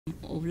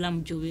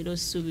obulamu gy'obeera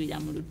osuubira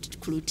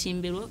ku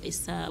lutimbe lwo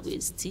essaawa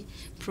bweziti,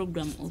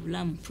 program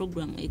obulamu,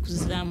 program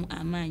ekuzaamu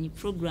amaanyi,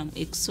 program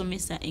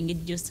ekusomesa engeri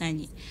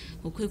gy'osaanye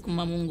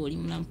okwekumamu ng'oli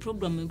mulamu,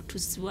 program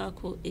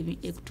ekutuusibwako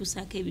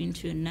ekutuusaako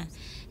ebintu byonna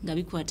nga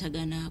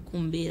bikwatagana ku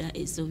mbeera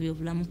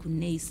ez'ebyobulamu, ku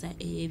nneeyisa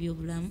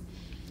ey'ebyobulamu.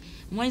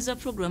 Omwezi wa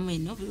programu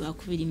eno bwe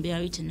wakubiri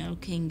mbeera Rita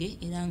Nalukenge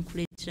era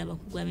nkuleetera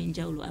abakugu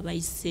ab'enjawulo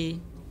abayise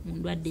mu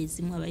ndwadde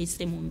ezimu,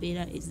 abayise mu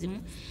mbeera ezimu,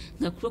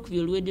 nga ku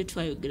byoluwedde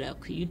twayogera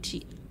ku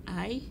UTI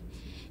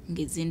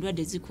ng'ezo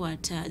endwadde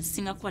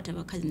zisinga kukwata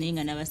abakazi naye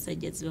nga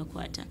n'abasajja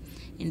zibakwata,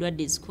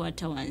 endwadde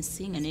zikwata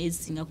wansi nga naye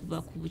zisinga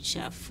kuva ku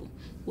bukyafu,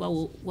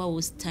 wa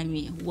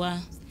ositamye,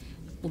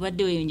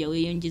 obadde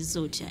weeyonjezza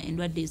otya,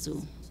 endwadde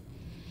ezo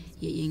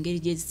y'engeri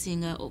gye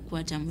zisinga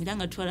okukwatamu era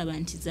nga twalaba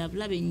nti za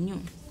bulabe nnyo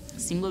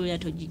singa obeera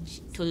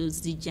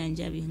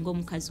tozijjanjabye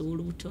ng'omukazi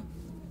ow'olubuto,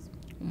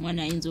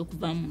 omwana ayinza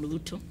okuva mu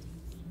lubuto,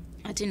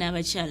 ate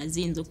n'abakyala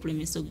ziyinza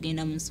okulemesa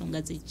okugenda mu nsonga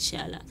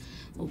z'ekikyala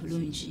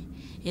obulungi.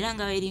 Era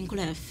nga eri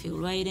nkola yaffe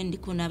olwayiro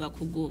ndiko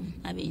n'abakugu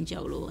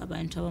ab'enjawulo,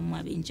 abantu abamu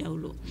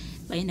ab'enjawulo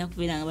balina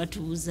kubeera nga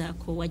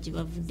batubuuzaako wa gye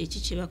bavudde, ki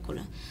kye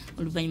bakola,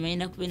 oluvannyuma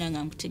balina kubeera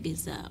nga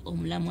nkutegeeza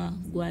omulamwa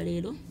gwa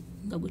leero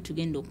nga gwe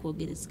tugenda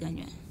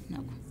okwogerezeganya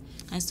nagwo.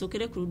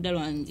 Kansookere ku ludda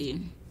lwange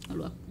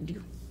olwa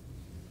ddyo.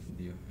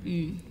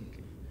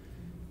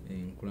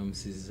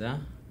 Nkulamusizza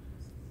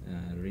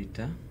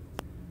Rita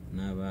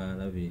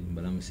n'abalabi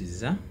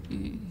mbalamusizza.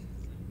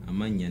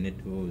 Amanya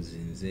netwozi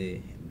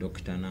nze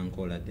Dr.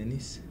 Nankola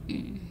Dennis,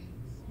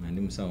 nga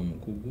ndi musawo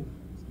mukugu,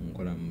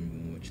 nkola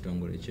mu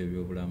kitongole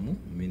ky'ebyobulamu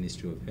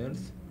Ministry of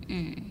Health,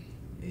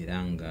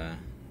 era nga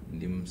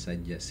ndi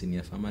musajja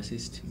senior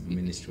pharmacist mu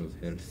Ministry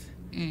of Health.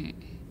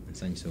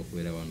 Nsanyusa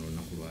okubeera wano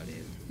olunaku lwa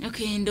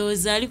leero.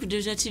 Ndowooza ali ku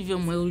Delta TV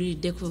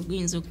omwewuliddeko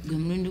guyinza okugwa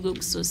omulundi gwe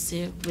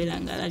gusoose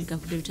okubeera nga alabika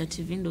ku Delta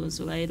TV,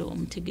 ndowooza olwaleero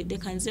omutegedde,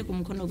 kanze ku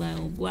mukono gwawe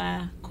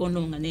ogwa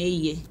kono nga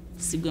naye ye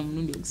sigwe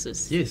omulundi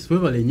ogusoose. Yes,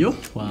 webale nnyo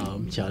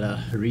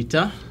mukyala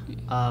Rita.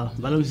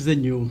 Balamusiza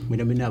nnyo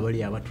mwena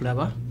abali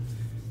abatulaba.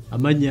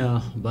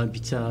 Amanya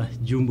bampita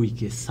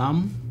Jumbuike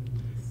Sam,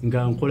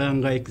 nga nkola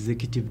nga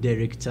Executive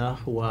Director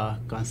wa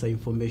Cancer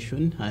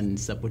Information and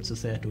Support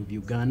Society of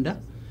Uganda.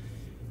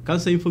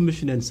 Cancer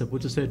Information and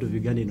Support Society of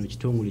Uganda eno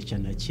kitongole kya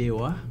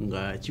nakyewa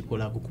nga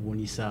kikola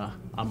kukubunyisa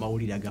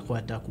amawulire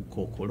agakwata ku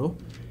Kookolo,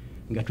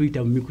 nga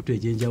tuyita mu mikutu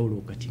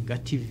egy'enjawulo kati nga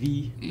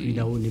TV,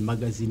 tulinawo ne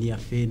magazine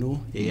yaffe eno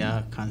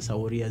eya Cancer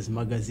Warriors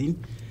magazine,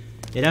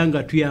 era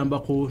nga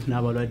tuyambako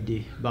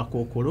n'abalwadde ba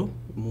Kookolo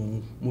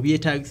mu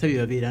byetaagisa bye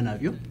babeera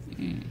nabyo.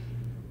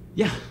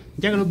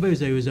 Njagala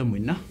obayozayoza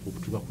mwenna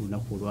okutuuka ku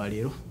lunaku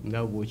olwaleero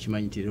nga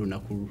bw'okimanyi nti leero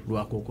lunaku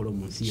lwa Kookolo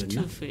mu nsi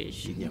yonna.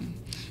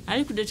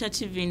 Ali ku Delta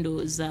TV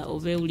ndowooza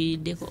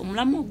obeewuliddeko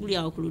omulamu oguli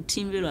awo ku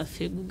lutimbe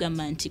lwaffe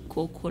gugamba nti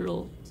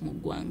Kookolo mu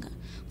ggwanga.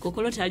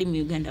 Kookolo tali mu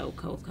Uganda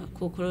wokawuka,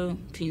 Kookolo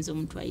tuyinza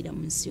omutwalira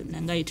mu nsi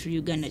yonna, nga tuli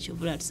Uganda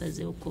kyovula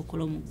tusazeewo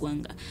Kookolo mu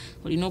ggwanga.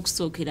 Olina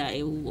okusookera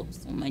ewuwo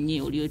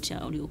omanye oli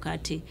otya, olyoka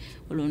ate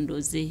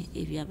olondooze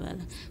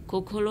ebyabala.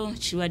 Kookolo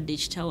kirwadde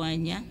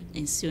ekitawaanya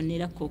ensi yonna,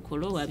 era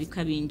Kookolo wa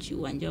bika bingi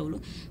wanjawulo,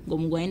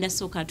 ng'omugu ayenda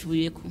sooka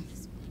atubulyeko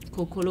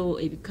Kookolo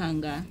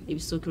ebikanga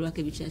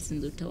ebisookerwako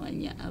ebikyasinza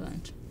okutawaanya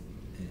abantu.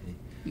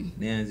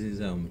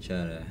 Neyanziza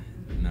omukyala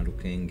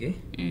Nalukenge.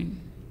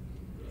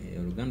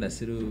 Oluganda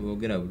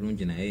sirwogera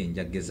bulungi naye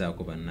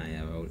njagezaako bannaye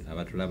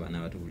abatulaba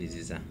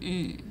n'abatubuliziza.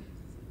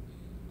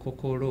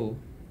 Kookolo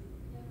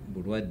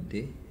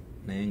bulwadde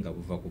naye nga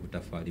buva ku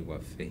butafaali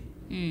bwaffe.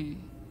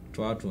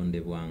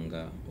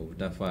 Twatondebwanga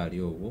obutafaali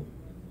obwo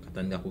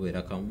katandika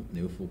kubeera kamu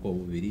ne bufuuka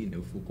obubiri ne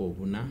bufuuka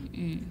obuna.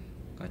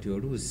 Kati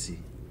oluusi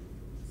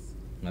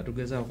nga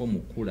tugezaako mu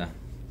kkula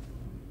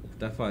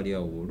obutafaali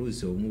obwo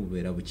oluusi obumu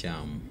bubeera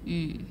bukyamu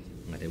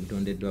nga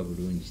tebutondeddwa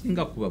bulungi,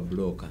 singa kuba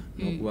bulooka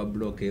n'okuba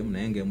bulooka emu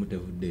naye ng'emu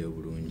tevuddeyo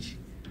bulungi,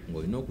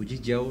 ng'olina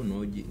okugijjawo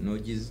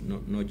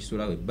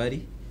n'ogisulawo ebbali.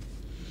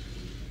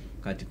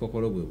 Kati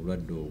Kookolo bwe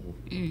bulwadde obwo,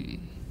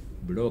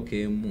 bulooka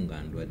emu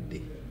nga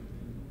ndwadde.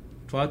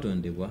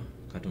 Twatondebwa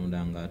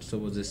Katonda nga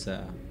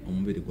atusobozesa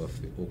omubiri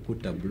gwaffe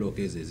okutta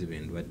bulooka ezo eziba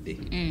endwadde.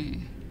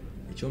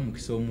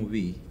 Eky'omukisa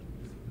omubi,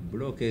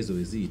 bulooka ezo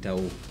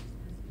eziyitawo,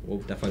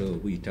 obutafaali obwo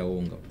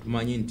buyitawo nga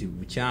tumanyi nti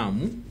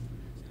bukyamu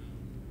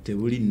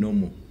tebuli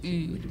nomo,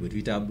 bwe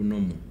tuyita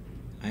abunomo,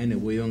 aye ne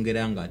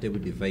bweyongera nga ate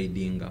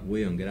budividinga,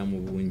 bweyongera mu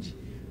bungi,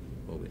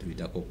 obwe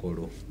tuyita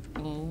Kookolo.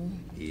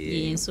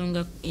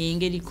 Ensonga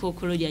engeri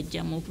Kookolo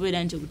lyajjamu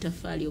okubeera nti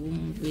obutafaali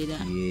obumu bubeera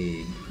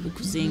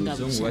bukuzenga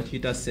bukya. Muzungu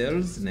bakiyita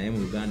cells, naye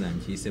mu Uganda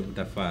nkiyise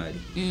butafaali.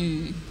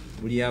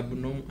 Buli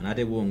abunomo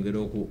ate bwongera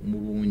mu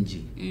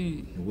bungi,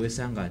 ne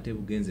bwesanga ate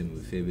bugenze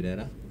mu bifo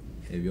ebirala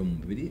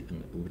eby'omubiri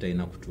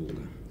obutalina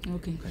kutuuka.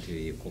 Kati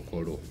ye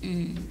Kookolo.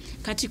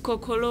 Kati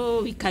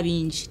Kookolo bika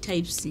bingi,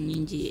 types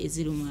nyingi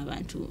ezirimu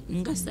abantu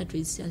nga 3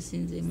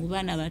 ezikyasinze mu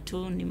baana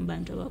bato ne mu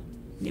bantu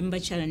ne mu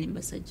bakyala ne mu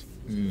basajja.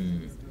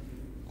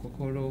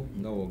 Kookolo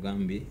nga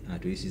wogambye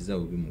atuyisizza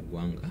bubi mu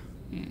ggwanga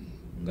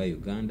nga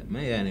Uganda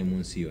naye ne mu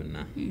nsi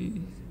yonna.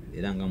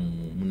 Era nga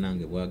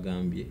munnange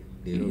bwagambye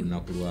leero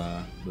olunaku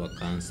lwa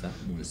cancer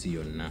mu nsi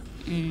yonna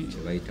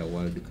kye bayita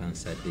World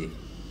Cancer Day.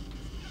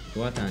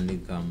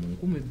 Twatandika mu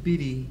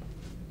 2000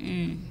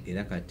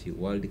 era kati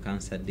World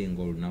Cancer Day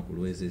ng'olunaku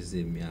luwezezza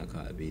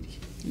emyaka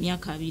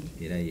 2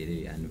 era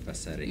yeero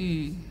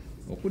anniversary.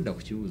 Okudda ku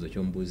kibuuzo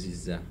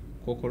ky'ombuuzizza,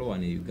 Kookolo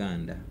wano e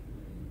Uganda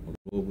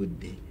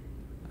olw'obudde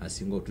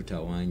asinga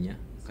otutawaanya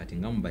kati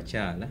nga mu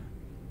bakyala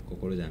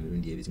Kookolo za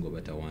mirundi ebisinga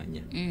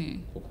obatawaanya.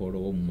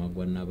 Kookolo w'omumwa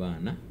gwa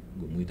nnabaana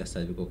gwe muyita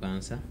cervical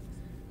cancer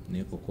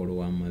ne Kookolo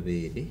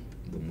w'amabeere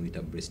gwe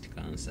muyita breast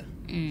cancer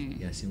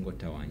yasinga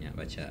otawaanya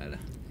abakyala.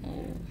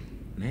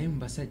 Naye mu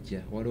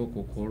basajja waliwo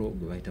Kookolo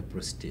gwe bayita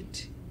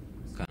prostate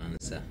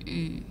cancer.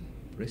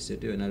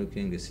 Prostate yo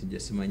nalukenge sijja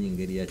simanyi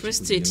ngeri ya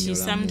prostate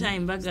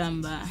sometime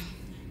bagamba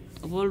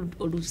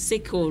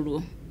oluseke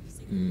olwo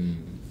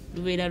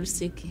lubeera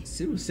luseke.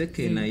 Si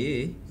luseke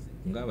naye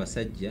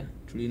ng'abasajja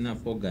tulina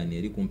organ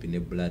eri kumpi ne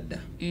bladder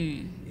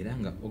era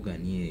nga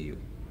organ eyo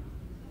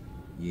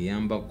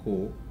yeyambako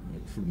mu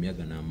kufulumya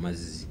gano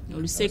amazzi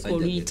oluseke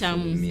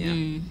oluyitamu.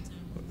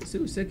 Si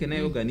luseke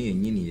naye organ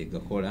yennyini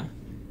yegakola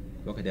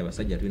wakati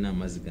abasajja tulina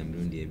amazzi ga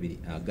mirundi 2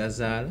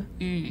 agazaala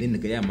then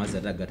gaye amazzi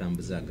ate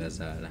agatambuza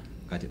agazaala.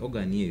 Kati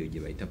organ eyo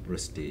gye bayita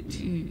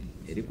prostate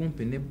eri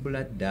kumpi ne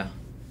bladder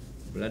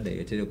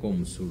yetereko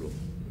omusulo.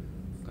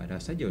 Kati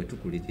abasajja bwe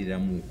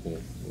tukulitiramuuko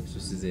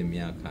osusiza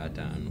emyaka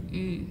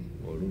 5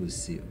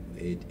 oluusi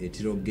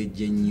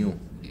etirogejje nnyo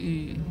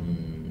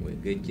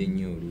wegejje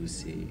nnyo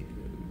oluusi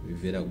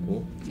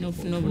biverako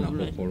ofuna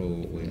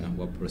Kookolo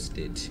wa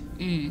prostate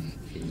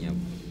enyabu.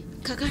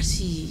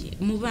 Kakati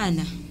mu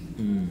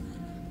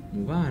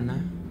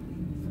baana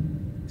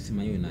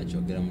simanyi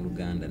nakyogera mu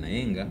Luganda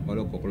naye nga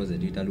waliwo Kookolo ze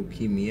tuyita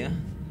leukemia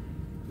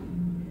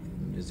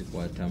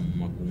zikwata mu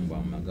makumbo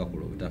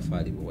amagakula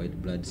obutafaali bwe white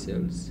blood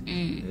cells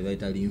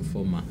bayita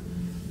lymphoma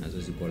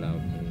nazo zikola mu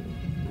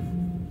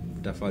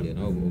butafaali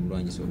nawo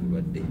obulwanyisa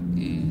obulwadde.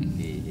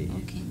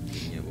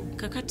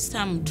 Kakati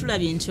Sam,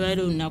 tulabye nti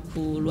waliwo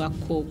olunaku lwa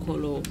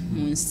Kookolo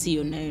mu nsi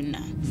yonna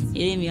era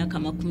emyaka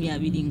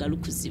 20 nga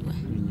lukuzibwa.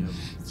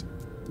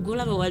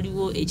 Golaba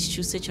waliwo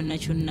ekikyuse kyonna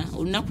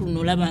olunaku luno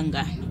olaba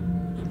nga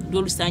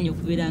lwolusaanye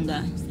okubeera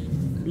nga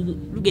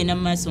lugenda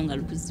mu maaso nga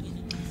lukuzibwa?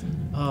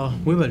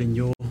 Webale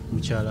nnyo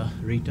mukyala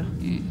Rita.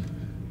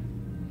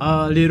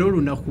 Leero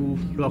olunaku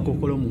lwa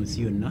Kookolo mu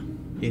nsi yonna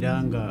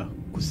era nga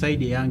ku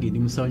side yange ndi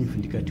musanyufu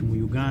ndi kati mu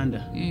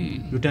Uganda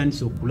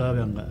lutandise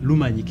okulaba nga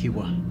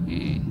lumanyikibwa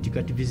nti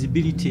kati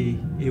visibility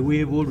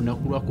eweebwa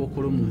olunaku lwa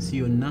Kookolo mu nsi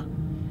yonna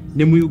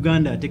ne mu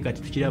Uganda ate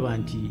kati tukiraba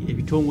nti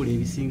ebitongole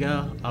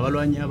ebisinga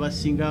abalwanyi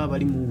abasinga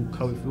bali mu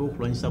kaweefube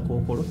okulwanyisa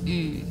Kookolo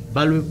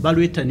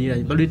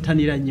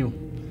balwetanira nnyo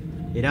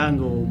era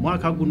nga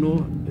omwaka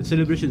guno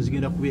celebrations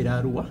zigenda kubeera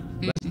Arua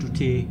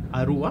basitute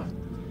Arua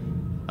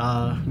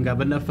nga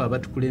bannaffe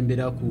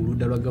abatukulembera ku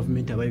ludda lwa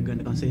gavumenti aba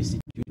Uganda Cancer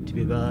Institute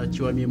be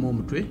bakiwamyemu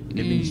omutwe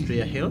ne Ministry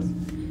ya Health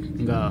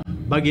nga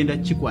bagenda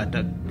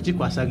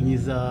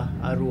kikwasaganyiza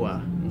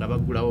Arua nga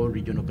bagulawo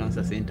Regional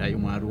Cancer Center yo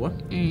mu Arua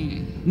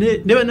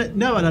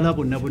n'abalala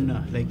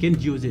bonna like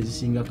NGOs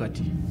ezisinga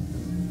kati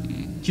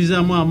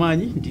kizaamu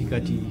amaanyi nti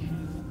kati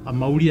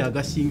amawulire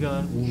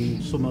agasinga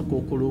usoma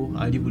Kookolo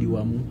ali buli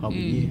wamu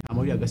abunye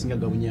amawulire agasinga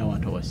gabunye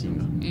abantu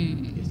abasinga.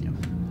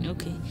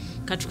 Okay,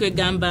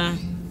 katukwegamba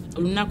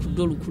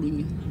olunaku lukulu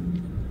nnyo.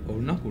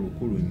 Olunaku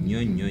lukulu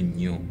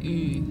nnyo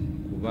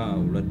kuba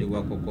olwadde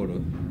bwa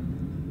Kookolo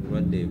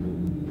olwadde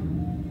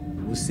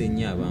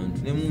busenya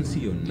abantu ne mu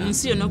nsi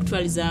yonna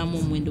okutwalizaamu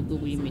omuwendo gwe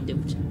guyimidde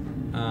gutya.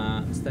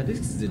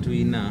 Statistics ze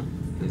tulina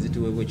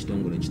ezituweebwa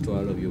ekitongole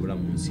ekitwala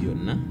ebyobulamu mu nsi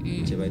yonna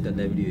kye bayita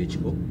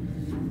WHO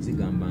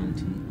zigamba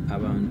nti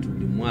abantu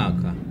buli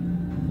mwaka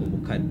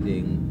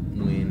obukadde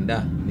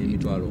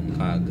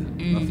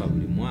 9,600 bafa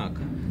buli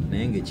mwaka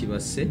naye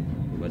ng'ekibase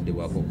obulwadde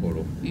bwa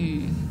Kookolo.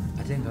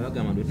 Ate nga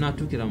bagamba nti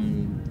tunatuukira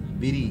mu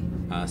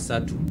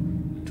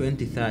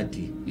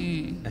 2030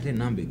 ate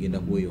enamba egenda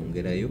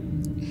kweyongerayo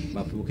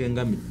bafuuke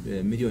nga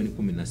milioni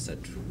 13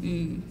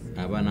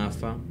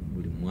 abanaafa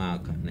buli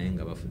mwaka naye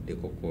nga bafudde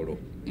Kookolo.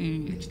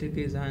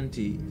 Ekitegeeza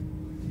nti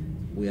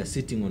we are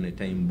sitting on a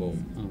time bomb.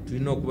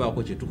 Tulina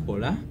okubaako kye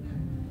tukola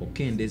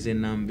okukendeza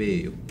enamba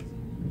eyo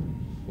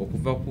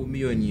okuva ku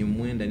milioni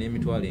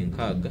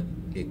 9,600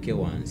 eke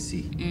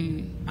wansi.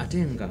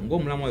 Ate nga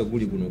ng'omulamu wayo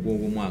guli guno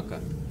gw'omwaka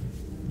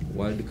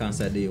World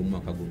Cancer Day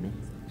omwaka guno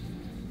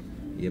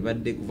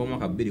yebadde kuva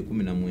mwaka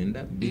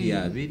 2019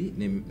 2020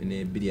 ne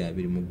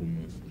 2021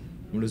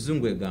 mu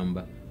luzungu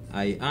egamba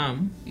I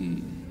am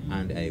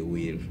and I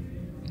will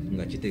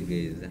nga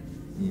kitegeeza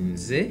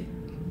nze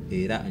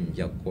era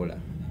nja kukola.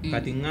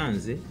 Kati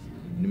nganze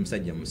ndi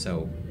musajja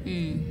musawo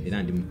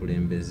era ndi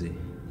mukulembeze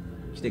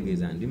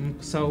kitegeeza ndi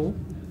musawo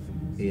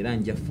era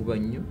nja fuba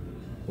nnyo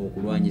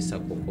okulwanyisa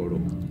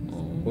Kookolo.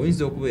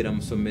 Oyinza okubeera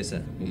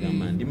musomesa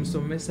ogamba ndi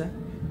musomesa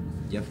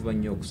jafuba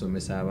nnyo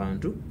okusomesa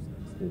abantu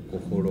ku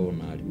Kookolo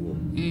naaliwo.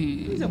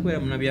 Oyinza kubeera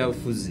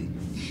munnabyabufuzi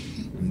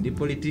ndi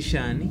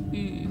politician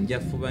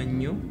njafuba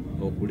nnyo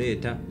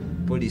okuleeta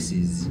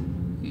policies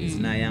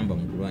ezinayamba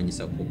mu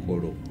kulwanyisa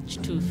Kookolo.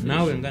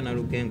 Naawe nga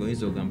Nalukengo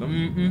oyinza ogamba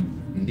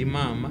ndi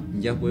maama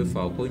nja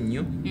kwefaako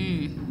nnyo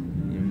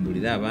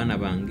mbulira abaana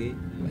bange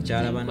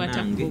bakyala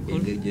bannange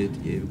engeri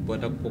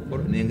gyebikwata ku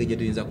Kookolo n'engeri gye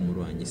tuyinza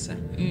kumulwanyisa.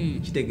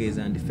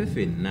 Kitegeeza nti ffe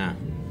ffenna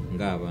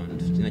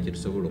ng'abantu kirina kye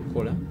tusobola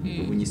okukola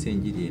okubunyisa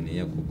enjiri eno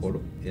eya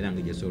Kookolo era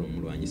nga gyesobola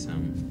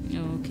omulwanyisaamu.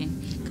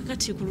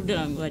 Kakati ku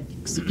ludda lwange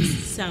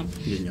Sam,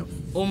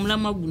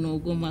 omulamwa guno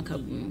ogw'omwaka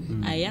guno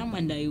I am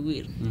and I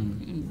will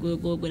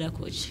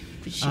gwogwerako ki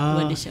ku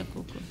kirwadde kya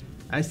Kookolo?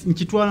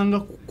 Nkitwala nga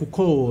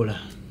kukoola.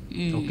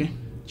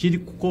 Kiri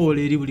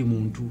kukoola eri buli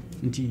muntu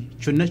nti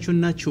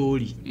kyonna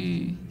ky'oli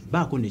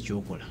baako ne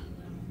kyokola.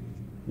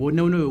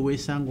 Wonna we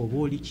weesanga oba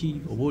oli ki,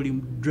 oba oli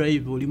mu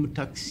drive, oli mu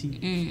taxi,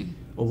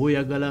 oba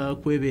oyagala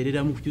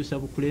kwebeerera mu kukyusa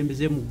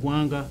bukulembeze mu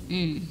ggwanga,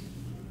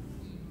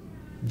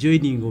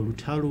 joining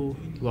olutalo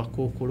lwa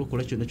Kookolo,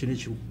 kola kyonna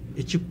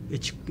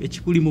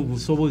ekikuli mu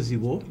busobozi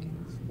bwo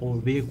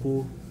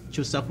obeeko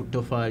ky'ossa ku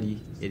ttofaali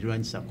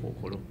erirwanyisa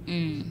Kookolo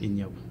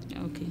ennyabo.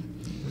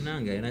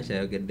 Munange alina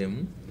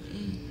kyayogeddemu,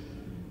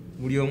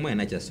 buli omu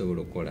alina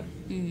kyasobola okukola.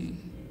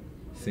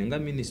 Ffe nga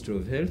Ministry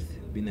of Health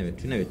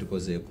tulina bye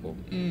tukozeeko.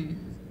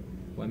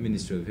 Wa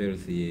Ministry of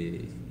Health ye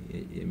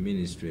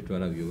ministry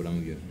etwala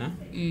byobulamu byonna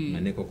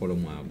nga ne Kookolo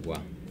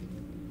mwagwa.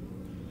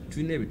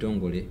 Tulina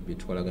ebitongole bye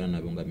tukolagana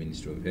nabo nga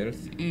Ministry of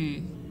Health.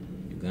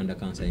 Uganda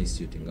Cancer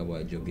Institute nga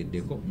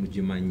bwajogeddeko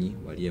mugimanyi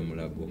wali e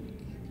Mulago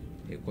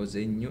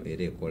ekoze nnyo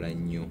era ekola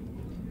nnyo.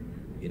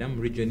 Era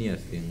mu region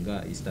yaffe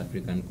nga East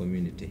African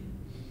Community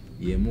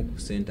yemu ku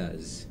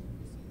centers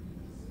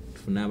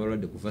tufuna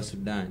abalwadde kuva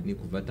Sudan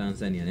kuva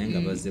Tanzania naye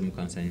nga bazze mu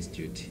Cancer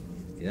Institute.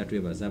 Era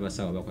twebaza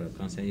abasawo abakola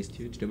Cancer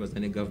Institute, twebaza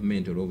ne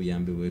government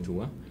olw'obuyambi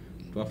bwetuwa.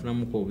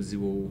 Twafunamuko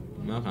obuzibu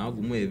mwaka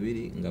gumu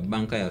ebiri nga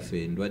banka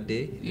yaffe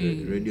ndwadde,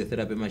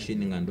 radiotherapy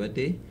machine nga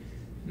ndwadde,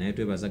 naye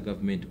twebaza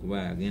government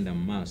kuba agenda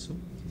mu maaso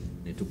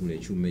ne tugula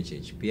ekyuma ekyo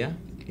ekipya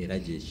era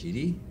gye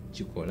kiri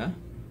kikola.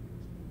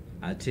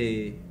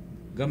 Ate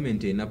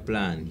government ena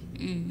plan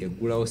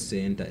eggulawo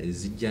center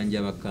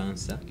ezijjanjaba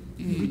cancer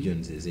mu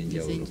regions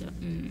ez'enjawulo.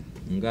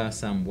 Nga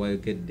Sam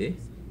bwayokedde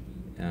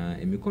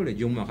emikolo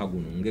egy'omwaka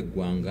guno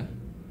ng'eggwanga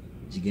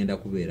gigenda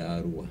kubeera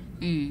Arua.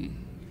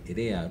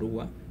 Era e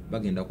Arua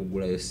bagenda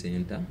kugulayo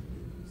center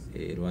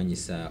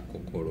erwanyisa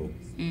Kookolo.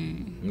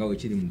 Nga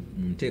wekiri mu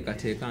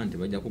nteekateeka nti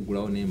bajja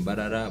kugulawo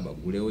n'embalala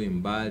bagulewo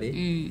embaale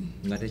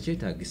nga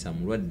tekyetaagisa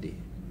mulwadde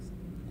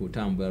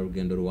kutambula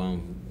lugendo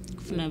luwanvu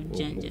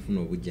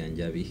okufuna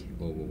obujjanjabi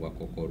obwo bwa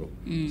Kookolo.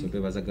 So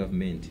twebaza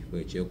gavumenti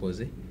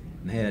bwekyekoze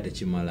naye era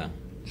tekimala.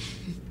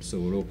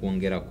 Tusobole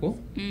okwongerako,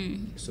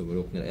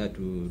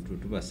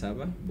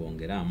 tubasaba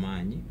bongera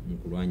amaanyi mu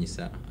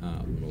kulwanyisa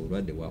buno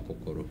obulwadde bwa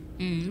Kookolo.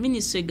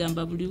 Minisitule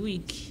egamba buli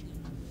wiiki,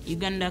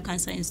 Uganda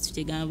Cancer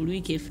Institute egamba buli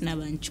wiiki efuna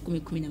abantu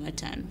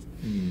 15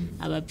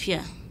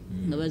 abapya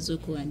nga bazze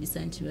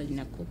okuwandiisa nti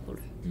balina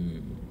Kookolo.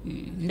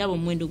 Ndaba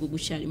omuwendo gwo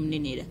gukyali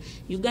munene era.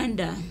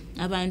 Uganda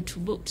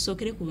abantu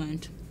tusookere ku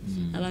bantu.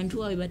 Abantu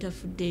waabwe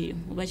batafuddeyo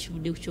oba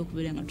kivudde ku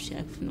ky'okubeera nga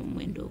tukyafuna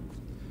omuwendo ogwo.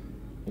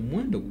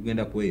 Omuwendo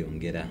gugenda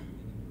kweyongera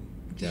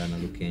mukyala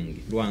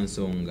Nalukenge lwa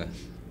nsonga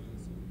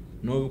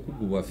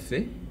n'obukugu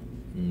bwaffe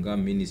nga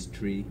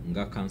ministry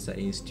nga Cancer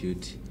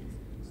Institute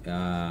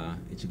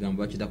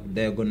ekigambo bakita ku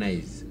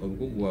diagnose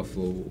obukugu bwaffe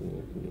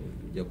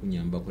ojja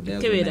kunyamba ku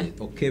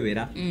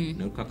okebera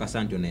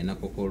n'okukakasa nti ono alina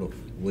Kookolo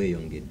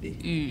bweyongedde.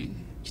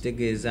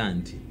 Kitegeeza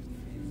nti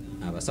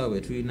abasawo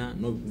be tulina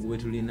n'obukugu bwe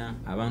tulina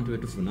abantu be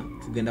tufuna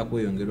tugenda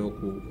kweyongera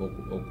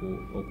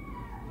oku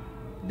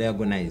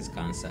diagnose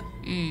cancer.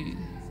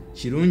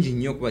 Kirungi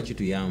nnyo kuba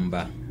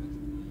kituyamba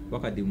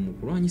wakati mu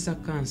kulwanyisa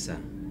cancer.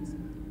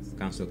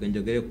 Cancer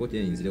kenjogereko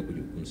kyeyinzire ku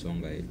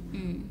nsonga eyo.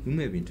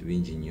 Mulimu ebintu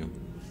bingi nnyo.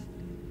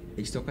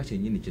 Ekisooka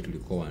kyennyini kye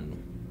tuliko wano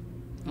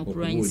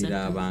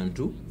okubuulira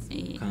abantu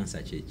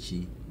cancer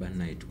kyeki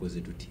bannaye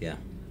tukoze tutya.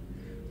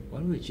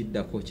 Waliwo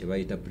ekiddako kye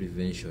bayita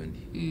prevention.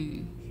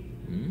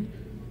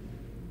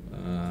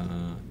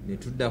 Ne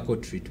tuddako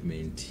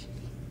treatment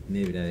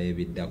n'ebirala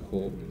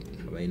ebiddako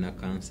abalina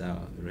cancer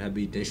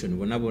rehabilitation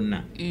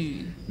bonna.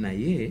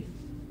 Naye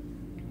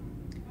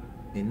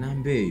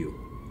enamba eyo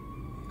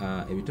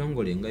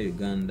ebitongole nga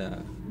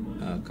Uganda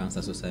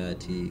Cancer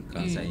Society,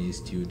 Cancer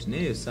Institute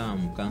neyo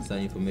Sam Cancer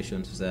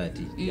Information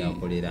Society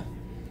yakolera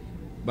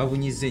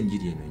babunyize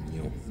enjiri eno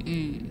nnyo.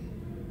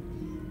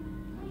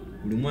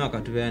 Buli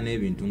mwaka tubeera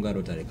n'ebintu nga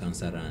Rotary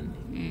Cancer Run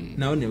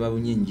nawo ne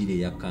babunye enjiri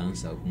eya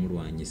cancer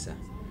okumulwanyisa.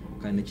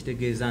 Kane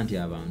kitegeeza nti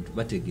abantu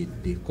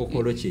bategedde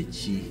Kookolo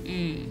kyeki.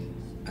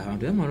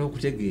 Abantu bamala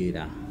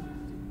okutegeera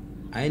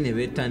aye ne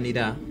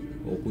beetanira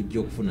okujja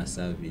okufuna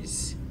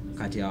service.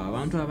 Kati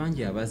abantu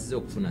abangi abazze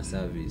okufuna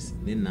service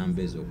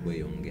n'ennamba ezo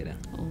okweyongera.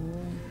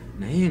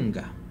 Naye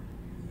nga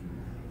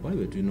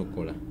waliwo tulina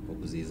okukola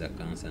okuziyiza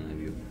cancer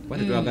nabyo.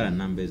 Kwate twagala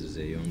nnamba ezo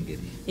zeeyongere.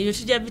 Ebyo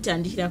tujja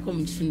bitandikirako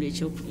mu kitundu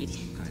ekyokubiri.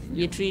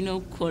 Bye tulina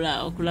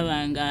okukola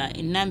okulaba nga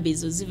ennamba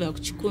ezo ziva ku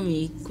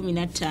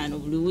 10-15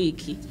 buli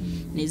wiiki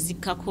ne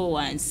zikkako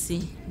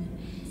wansi.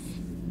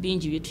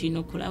 bingi bye tulina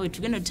okukola we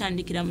tugenda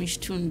otandikira mu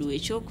kitundu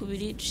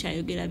ekyokubiri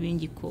tukyayogera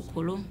bingi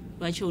Kookolo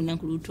lwaki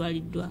olunaku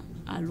lutwaliddwa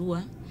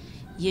Arua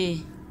ye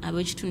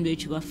ab'ekitundu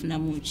ekyo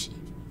bafunamu ki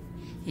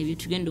ebyo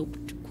tugenda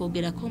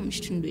okwogerako mu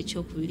kitundu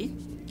ekyokubiri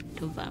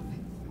tovaamu.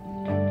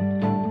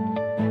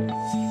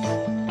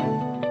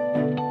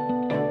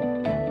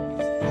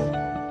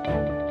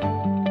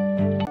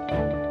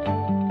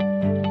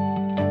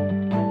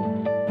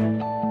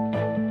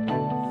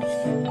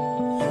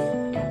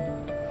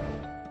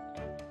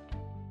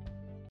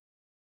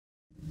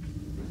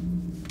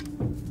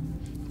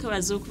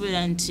 Kabaza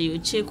okubeera nti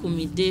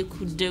okyekuumidde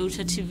ku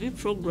Delta TV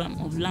program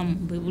of Lamu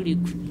bwe buli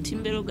ku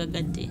Timbero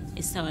gagadde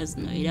essaawa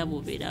zino era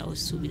bw'obeera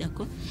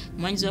osuubirako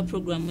omwanyizi wa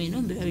programu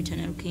eno mbeera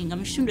bitana Lukenga.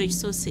 Mu kitundu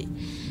ekisoose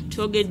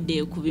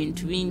twogedde ku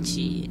bintu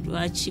bingi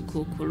lwaki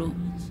Kookolo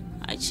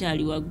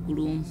akyali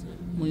waggulu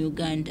mu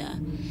Uganda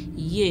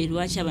ye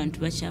lwaki abantu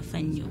bakyafa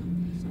nnyo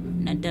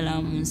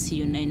naddala mu nsi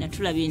yonna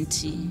tulabye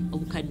nti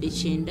obukadde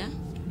 9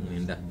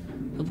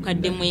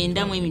 obukadde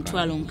 9 mu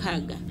emitwalo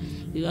 6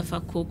 bibafa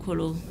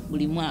Kookolo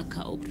buli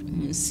mwaka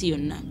mu nsi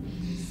yonna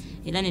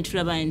era ne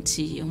tulaba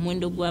nti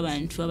omuwendo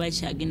gw'abantu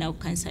abakyagenda ku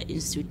Cancer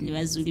Institute ne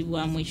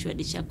bazuulibwamu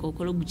ekirwadde kya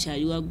Kookolo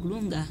gukyali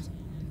waggulu nga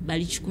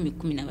bali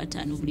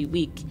 115 buli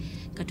wiiki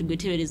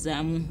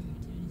katugweteberezaamu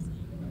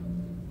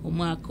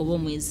omwaka oba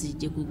omwezi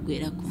gye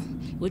guggwerako.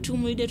 We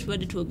tuwumulidde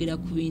tubadde twogera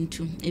ku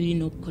bintu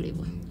ebirina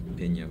okukolebwa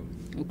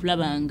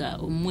okulaba nga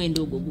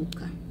omuwendo ogwo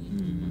gukka.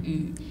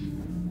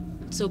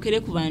 Tusookere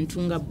ku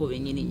bantu nga bo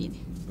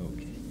bennyini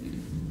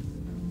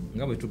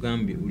nga bwe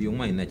tugambye buli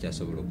omu alina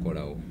kyasobola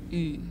okukolawo.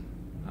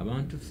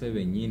 Abantu ffe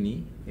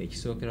bennyini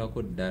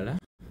ekisookerako ddala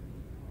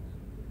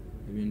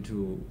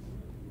ebintu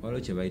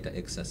waliwo kye bayita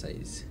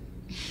exercise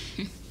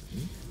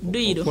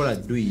okukola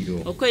dduyiro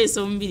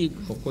okweyisa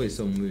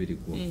omubiri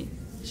gwo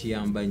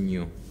kiyamba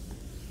nnyo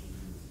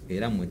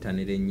era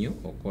mwetanire nnyo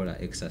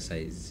okukola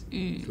exercise.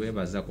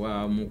 Twebaza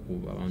kwamu ku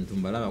abantu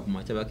mbalaba ku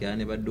makya bakeera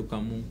ne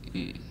baddukamu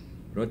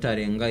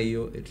Rotary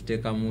ngayo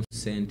etuteekamu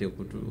ssente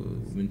ku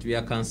bintu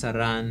bya cancer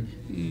run.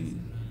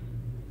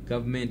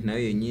 Government nayo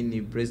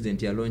yennyini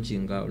president ya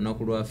launchinga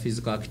olunaku lwa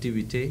physical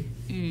activity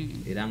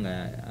era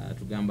nga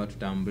tugamba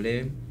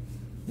tutambule.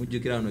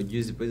 Mujjukira wano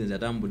juzi president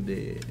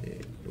atambudde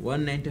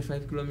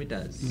 195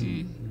 kilometers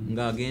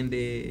nga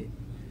agende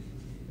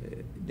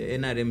the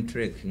NRM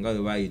trek nga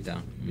bwe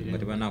bayita nga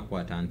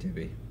tebanakwata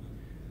ntebe.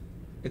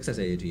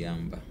 Exercise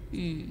yetuyamba.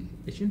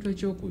 Ekintu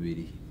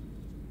ekyokubiri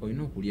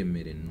olina okulya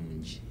emmere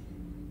ennungi.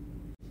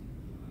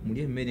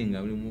 Mulya emmere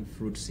nga mulimu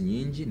fruits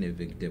nyingi ne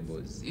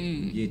vegetables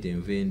giyita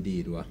enva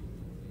endiirwa.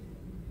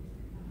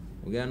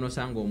 Ogera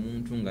nosanga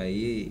omuntu nga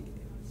ye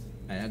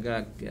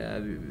ayagala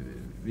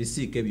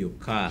bisiike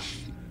byokka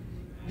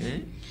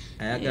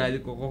ayagala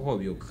bikokoko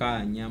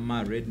byokka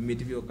nyama red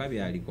meat byokka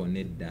byaliko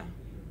nedda.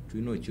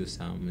 Tulina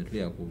okyusaamu ne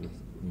tulya ku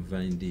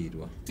nva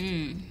endiirwa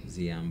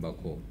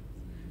ziyambako.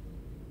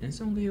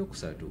 Ensonga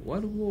eyokusatu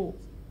waliwo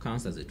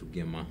kansa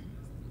zetugema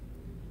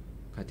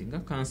kati nga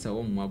kansa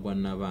w'omumwa gwa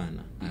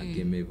nnabaana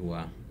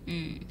agemebwa.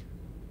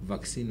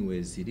 Vaccine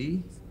weeziri,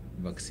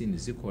 vaccine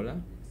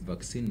zikola,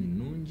 vaccine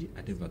nnungi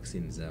ate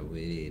vaccine za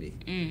bwereere.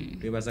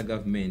 Twebaza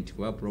gavumenti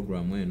kuba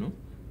programu eno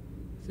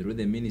through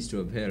the Ministry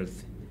of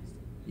Health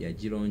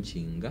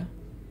yagilaunchinga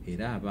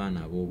era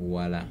abaana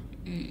ab'obuwala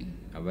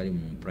abali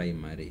mu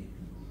primary.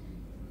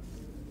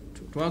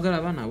 Twagala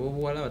abaana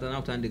ab'obuwala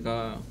batana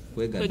kutandika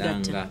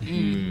kwegadanga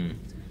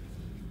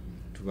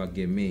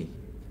tubageme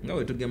nga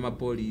we tugema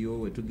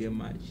polio we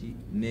tugema ki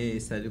ne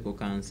cervical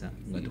cancer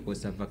nga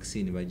tukozesa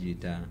vaccine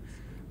bagiyita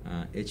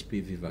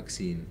HPV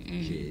vaccine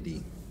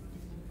jeri.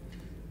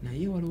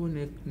 Naye waliwo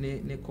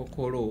ne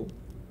Kookolo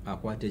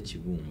akwata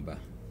ekibumba.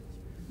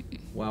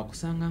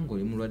 Wakusanga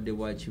ng'oli mulwadde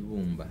bwa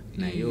kibumba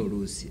naye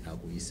oluusi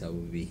akuyisa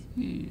bubi.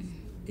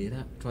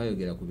 Era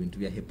twayogera ku bintu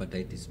bya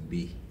hepatitis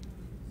B.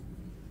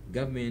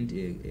 Government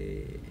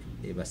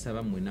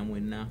ebasaba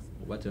mwena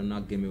oba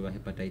tonagemebwa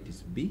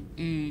hepatitis B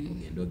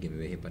ogenda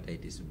ogemebwa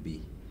hepatitis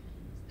B.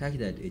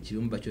 That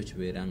ekirumba kyo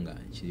kibeera nga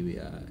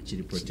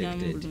kiri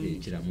protected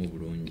kiramu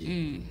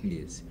bulungi.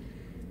 Yes.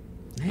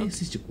 Naye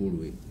si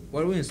kikulu.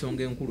 Waliwo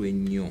ensonga enkulu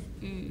ennyo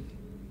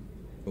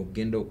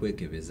okugenda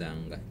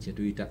okwekebezanga kye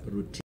tuyita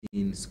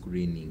routine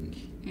screening.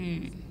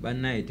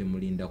 Bannaye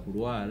temulinda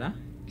kulwala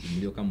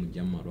mulyoka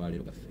mujja mu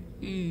malwaliro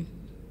gaffe.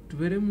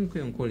 Tubeeremuko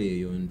enkola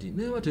eyo nti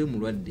naye watoyo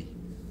mulwadde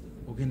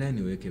ogenda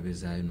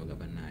neweekebezaayo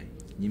nogaba naye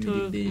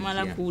nyimiridde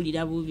mala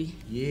kuwulira bubi.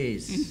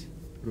 Yes.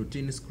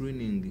 Routine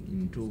screening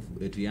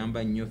ntuufu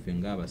etuyamba nnyo ffe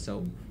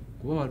ng'abasawo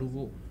kuba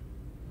waliwo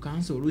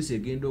kansa oluusi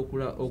egenda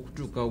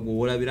okutuuka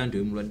olabira nti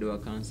mulwadde wa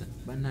kansa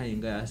bannaye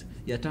nga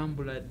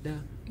yatambula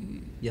dda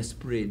ya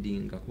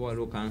spreadinga kuba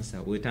waliwo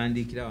kansa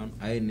wetandikira wano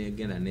aye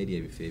negenda n'eri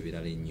ebifo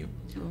ebirala ennyo.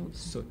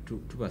 So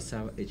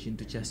tubasaba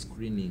ekintu kya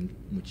screening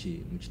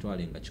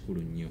mukitwale nga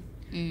kikulu nnyo.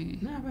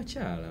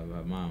 N'abakyala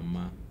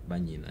bamaama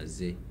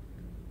banyinaze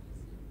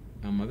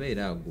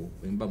amabeere ago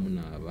emba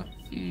munaaba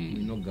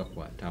mulina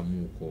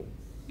okugakwatamuuko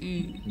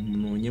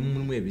munoonye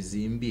mulimu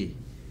ebizimbye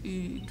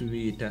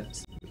tubiyita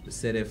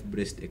self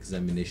breast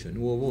examination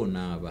woba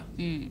onaaba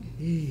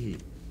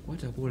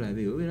kwatakola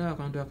be obeera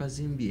akantu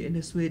akazimbye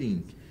ene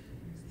swelling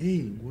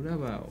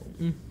ngulaba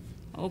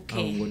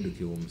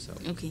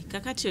Okay,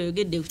 kakati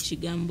oyogedde ku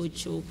kigambo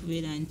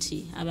ky'okubeera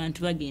nti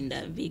abantu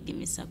bagenda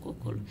beegemesa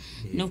kookolo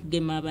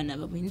n'okugema abaana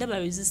babwe ndaba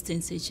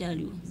resistance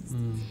ekyaliwo.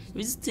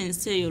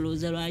 Resistance eyo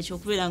olowooza lwaki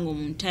okubeera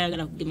ng'omuntu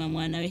tayagala kugema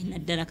mwana we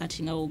naddala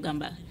kati nga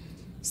wogamba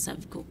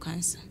cervical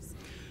cancer?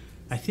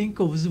 I think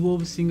obuzibu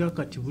obusinga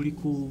kati buli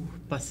ku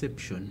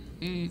perception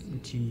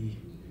nti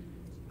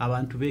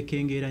abantu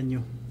beekengera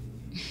nnyo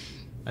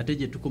ate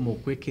gye tukoma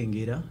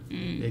okwekengera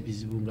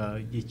ebizibu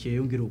nga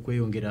gyeyongera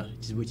okweyongera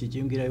kizibu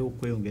kyeyongerayo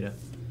okweyongera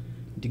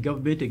nti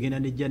gavumenti egenda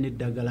nejja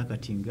n'eddagala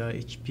kati nga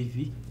HPV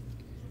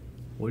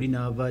oli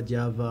naava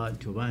gyava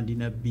nti oba ndi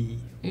nabbi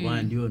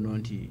oba ndi ono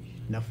nti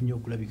nafunye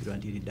okulabikirwa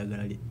nti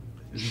eddagala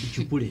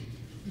likipule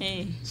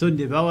so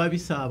ne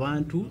bawabisa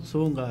abantu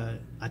so nga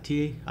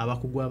ate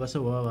abakugu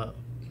abasawo baba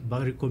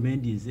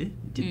barecommendinze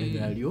nti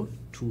eddagala lyo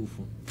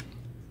tuufu.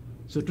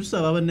 So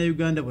tusaba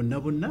bannayuganda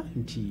bonna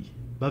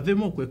nti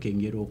bavemu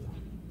okwekengera okwo.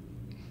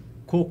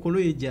 Kookolo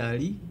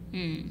ejali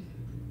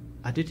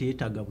ate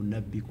teyeetaaga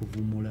bunnabbi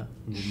kuvumula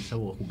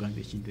ng'omusawo wakugamba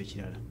ekintu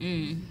ekirala.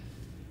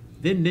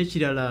 Then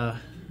n'ekirala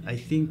I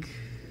think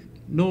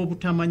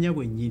n'obutamanya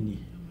bwennyini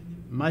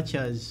much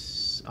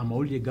as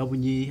amawulire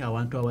gabunye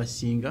abantu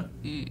abasinga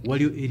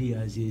waliyo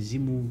areas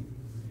ezimu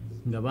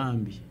nga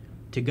bambi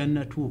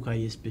tegannatuuka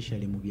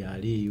especially mu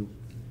byalo eyo.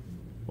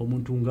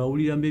 Omuntu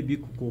ng'awulira maybe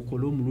ku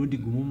kookolo omulundi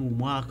gumu mu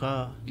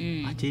mwaka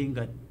ate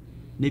nga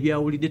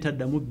nebyawulidde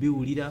taddamu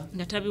biwulira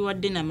nga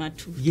tabiwadde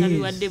namatu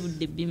tabiwadde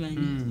budde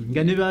bimanyi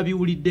nga ne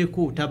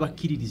babiwuliddeko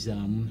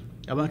tabakkiririzaamu.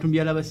 Abantu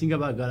byala basinga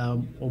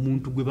baagala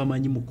omuntu gwe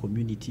bamanyi mu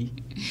community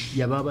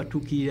yaba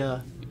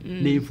batuukirira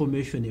ne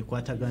information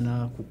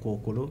ekwatagana ku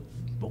kookolo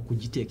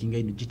okugiteekinga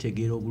ino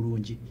gitegeera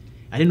obulungi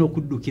ate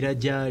n'okuddukira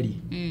gyali.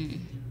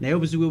 Naye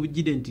obuzibu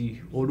bujjide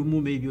nti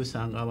olumu maybe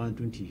osanga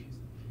abantu nti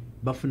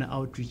bafuna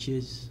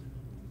outreaches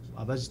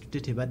abazitute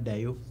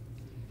tebaddayo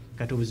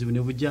kati obuzibu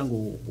ne bujja nga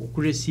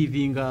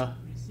okureceiving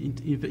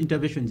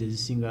interventions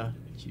ezisinga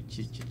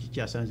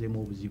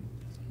kikyasanzeemu obuzibu.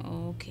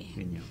 Okay.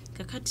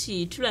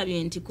 Kakati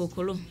tulabye nti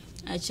kookolo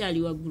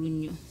akyali waggulu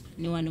nnyo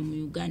ne wano mu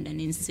Uganda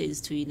n'ensi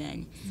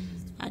ezituliraanye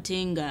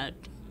ate nga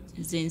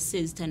z'ensi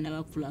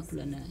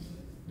ezitannabakulaakulana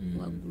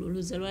waggulu.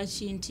 Olowooza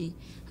lwaki nti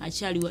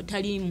akyali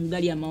tali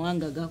mugali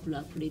amawanga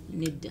agakulaakula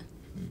nedda?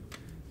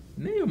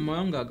 Naye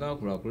amawanga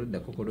agakulaakula edda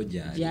kookolo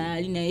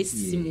gyali naye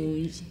si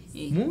mungi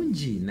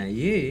mungi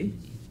naye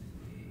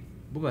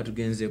buba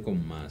tugenzeeko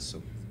mu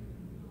maaso.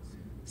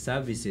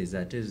 Services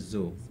ate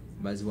zo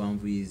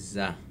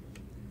baziwanvuyiza.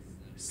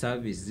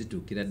 Service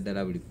zituukira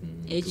ddala buli ku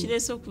muntu.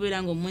 Ekireese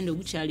okubeera ng'omuwendo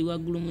gukyali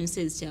waggulu mu nsi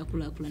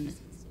ezikyakulaakulana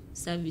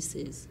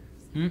services.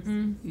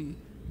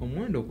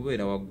 Omuwendo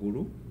okubeera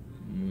waggulu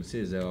mu nsi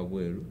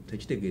ezawabweru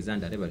tekitegeeza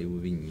nti ate bali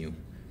bubi nnyo.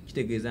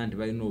 Kitegeeza nti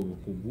balina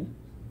obukugu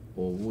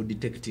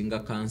obudetectinga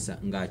cancer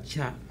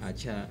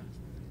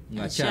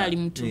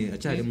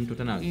ng'akyali muto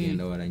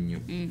tanagenda wala nnyo.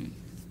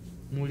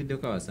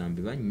 Muwuliddeko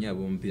abasambi bannya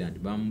ab'omupiira nti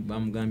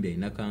bamugambye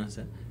alina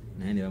kansa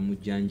naye ne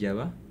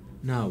bamujjanjaba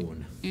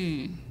n'awona.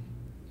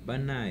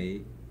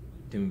 Bannaye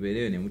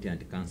temubeereyo ne mutya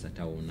nti kansa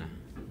tawona.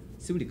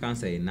 Si buli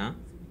kansa yena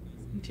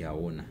nti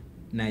awona.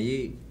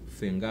 Naye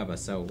ffe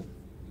ng'abasawo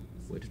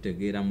bwe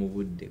tutegeera mu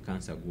budde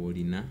kansa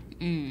gw'olina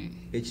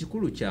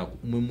ekikulu kya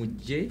mwe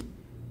mujje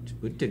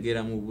bwe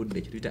tutegeera mu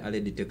budde kye tuyita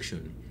early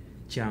detection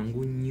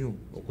kyangu nnyo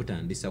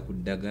okutandisa ku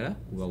ddagala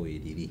kuba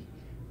weeriri.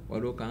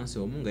 Waliwo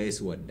kansa omu nga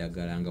yeesiwa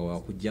ddagala nga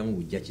wakugjamu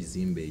bujja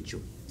kizimbe ekyo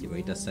kye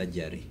bayita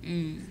surgery.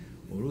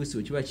 Oluusi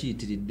bwe kiba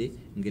kiyitiridde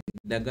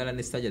ng'eddagala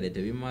ne surgery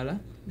tebimala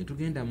ne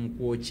tugenda mu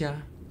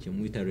kwokya kye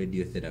muyita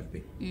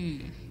radiotherapy.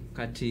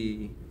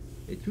 Kati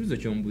ekibuzo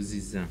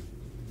ky'ombuzizza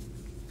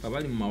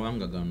abali mu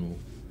mawanga gano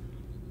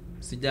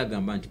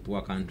sijagamba nti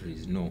poor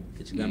countries, no,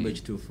 ekigambo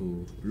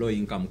ekituufu low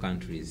income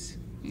countries.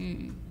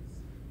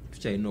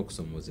 Tukyalina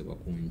okusomozebwa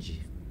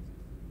kungi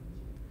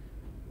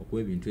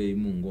okuwa ebintu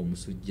ebimu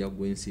ng'omusujja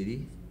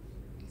gw'ensiri,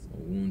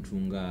 obuntu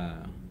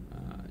nga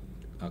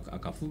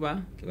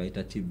akafuba ke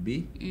bayita TB,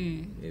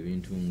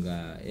 ebintu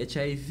nga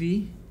HIV,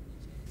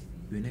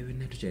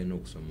 byonna tukyalina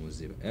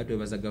okusomozebwa. Era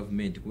twebaza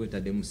gavumenti kuba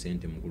etaddemu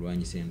ssente mu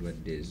kulwanyisa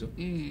endwadde ezo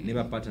ne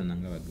bapatana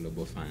nga ba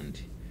Global Fund.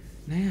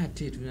 Naye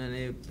ate tulina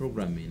ne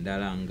program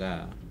endala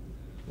nga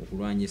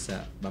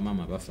okulwanyisa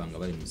bamama bafa nga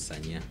bali mu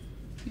ssanya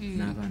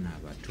n'abaana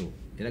abato.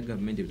 Era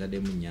gavumenti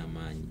etaddemu nnyo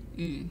amaanyi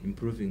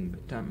improving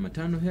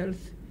maternal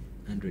health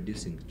and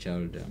reducing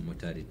child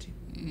mortality.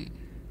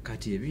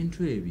 Kati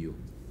ebintu ebyo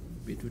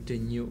bitute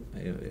nnyo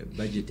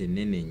budget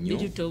ennene nnyo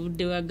bitute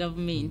obudde wa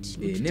gavumenti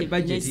ne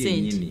budget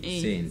yennyini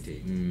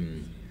ssente.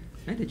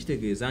 Naye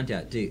tekitegeeza nti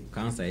ate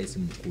kansa yesi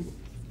mukulu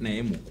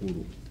naye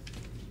mukulu.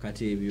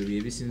 Kati ebyo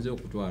bye bisinze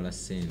okutwala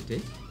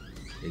ssente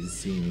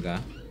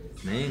ezisinga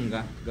naye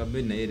nga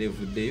gavumenti naye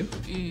erevuddeyo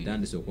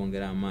etandise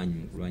okwongera amaanyi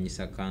mu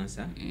kulwanyisa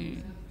kansa.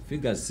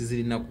 Figures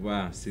sizirina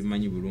kuba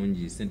simanyi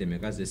bulungi ssente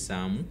meka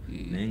zessaamu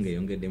naye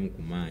ng'eyongeddemu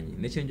ku maanyi.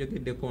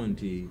 Nekyenjogeddeko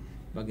nti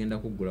bagenda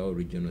kuggulawo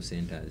regional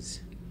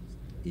centers.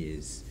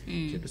 Yes.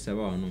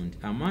 Kyetusaba wano nti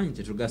amaanyi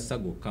tetugassa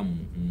gokka mu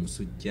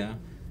musujja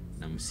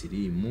na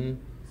musiriimu,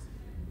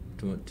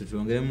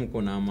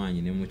 tutwongeremuko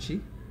n'amaanyi ne muki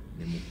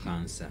ne mu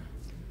kansa.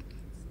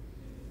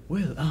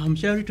 Well,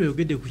 mukyali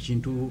toyogedde ku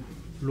kintu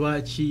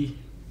lwaki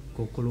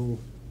Kookolo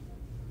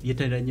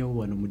yetanira nnyo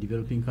wano mu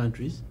developing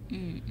countries.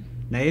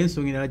 Naye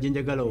ensonga endala gye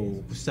njagala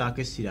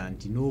okussaako essira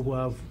nti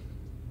n'obwavu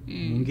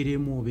mu ngeri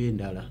emu oba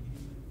endala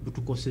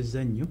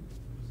butukosezza nnyo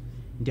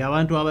nti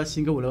abantu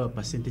abasinga bulaba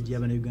percentage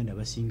y'Abannayuganda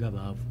abasinga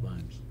baavu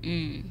bambi.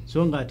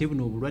 So nga ate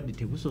buno obulwadde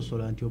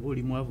tebusosola nti oba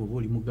oli mwavu oba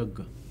oli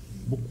mugagga,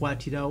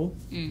 bukwatirawo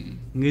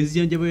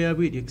ng'enzijanjaba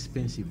yaabwe eri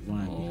expensive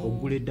bambi.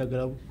 Okugula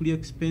eddagala kuli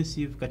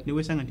expensive, kati ne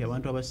weesanga nti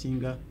abantu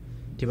abasinga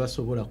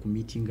tebasobola ku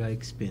meetinga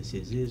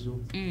expenses ezo.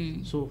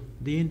 So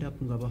they end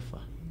up nga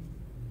bafa.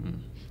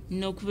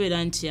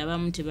 N'okubeera nti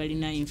abamu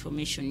tebalina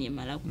information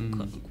emala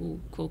ku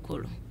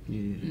Kookolo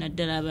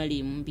naddala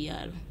abali mu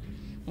byalo.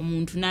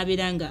 Omuntu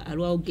n'abeera nga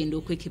alwawo ogenda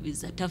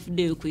okwekebeza,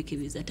 tafuddeyo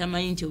okwekebeza,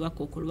 tamanyi nti oba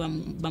Kookolo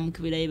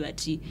bamukeberayo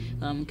bati,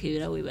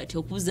 bamukeberawe bati,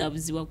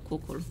 okubuzaabuzibwa ku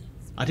Kookolo.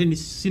 Ate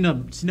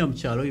sina mu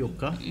kyalo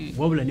yokka,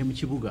 wabula ne mu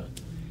kibuga.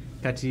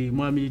 Kati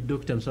mwami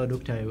Dr. Musawa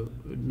Dr.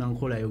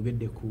 Nankola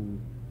ayogedde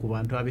ku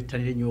bantu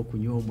abettanira ennyo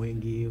okunywa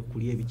omwenge,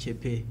 okulya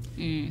ebicepe.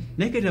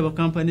 Naye kati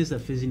abakampani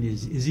zaffe zino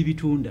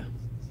ezibitunda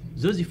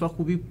zo zifa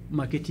kubi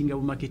marketinga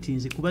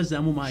bumaketinzi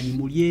kubazzaamu maanyi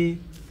mulye,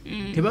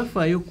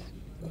 tebafaayo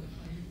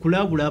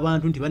kulabula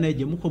abantu nti banaye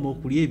gye mukoma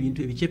okulya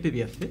ebintu ebicepe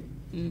byaffe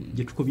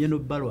gye tukomye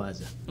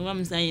n'obbalwaza oba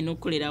musaye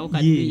n'okukolerawo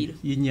kadwiro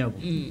yenyabo.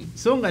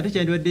 So nga ate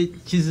kyandibadde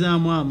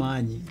kizaamu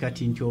amaanyi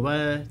kati nti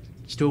oba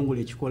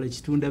kitongole ekikola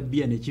kitunda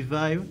bbiya ne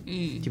kivaayo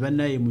nti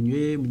bannaye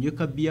munywe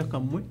ka bbiya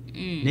kammwe,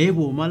 naye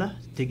bw'omala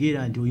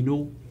tegeera nti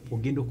olina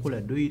ogenda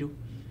okukola ddwiro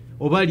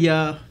oba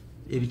lya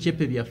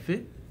ebicepe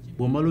byaffe,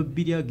 bw'omala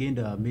obbirya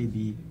genda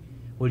maybe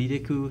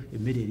olireko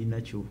emmere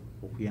erinakyo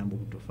okuyamba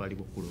obutofaali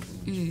bw'okkula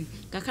obulungi.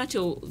 Kakati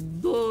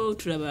bo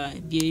tulaba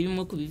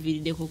byebimu ku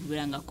biviiriddeko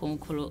okubeera nga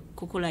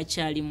Kookolo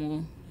akyali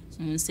mu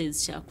nsi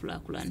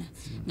ezikyakulaakulana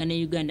nga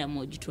ne Uganda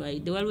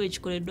mw'ogitwalidde. Waliwo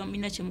ekikoleddwa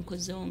mulina kye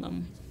mukozeewo nga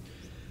mwe?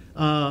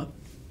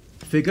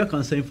 Fega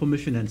Cancer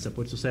Information and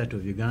Support Society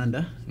of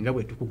Uganda nga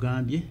bwe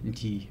tukugambye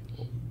nti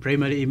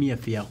primary aim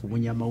yaffe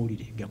yakubunya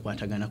amawulire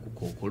gakwatagana ku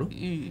Kookolo,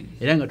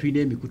 era nga tulina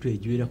emikutu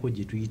egiwerako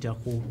gye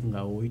tuyitako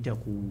nga oyita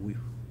ku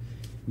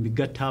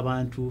migatta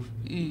abantu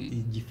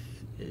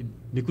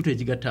mikutu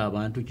egigatta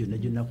abantu gyonna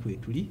gyonna kwe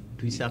tuli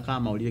tuyisaako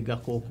amawulire ga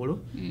Kookolo.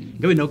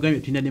 Nga bwe nakugambye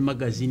tulina ne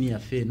magazini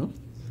yaffe eno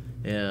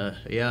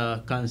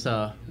ya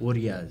Cancer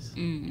Warriors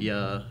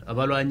ya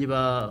abalwanyi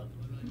ba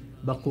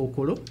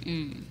Kookolo,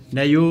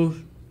 nayo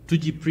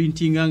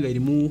tugiprintinga nga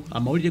erimu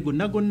amawulire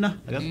gonna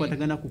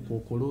agakwatagana ku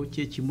Kookolo,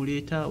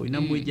 kyekimuleeta,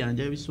 olina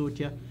mwejanjabi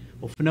sootya,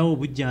 ofunawo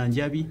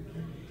obujjanjabi,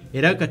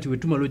 era kati bwe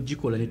tumala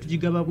ogikola ne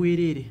tugigaba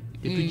bwereere,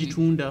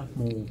 tetugitunda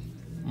mu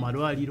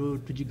malwaliro,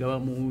 tugigaba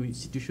mu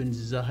institutions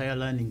za higher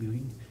learning,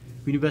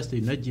 university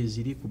yonna gye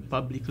ziri, ku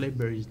public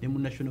libraries ne mu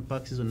national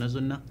parks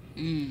zonna.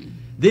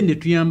 Then ne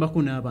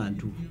tuyambako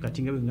n'abantu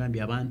kati nga bwe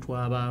ngambye abantu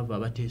abaavu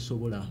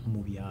abateesobola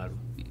mu byalo,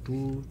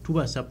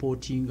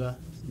 tubasupportinga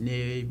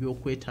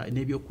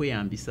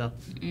n'ebyokweyambisa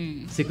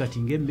sekati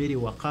ng'emmere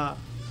waka,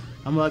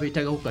 ama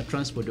beetagako ka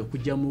transport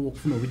okujjamu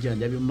okufuna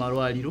obujjanjabi mu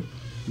malwaliro,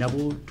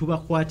 nabo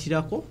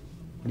tubakwatirako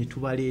ne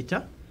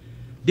tubaleeta.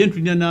 Then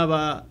tulina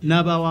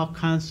n'abawa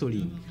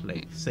counseling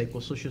like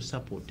psychosocial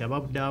support,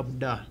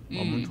 ababudaabuda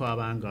omuntu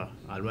abanga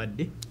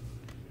alwadde,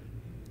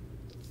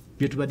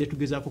 bye tubadde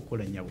tugezaako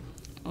kukola nyabo.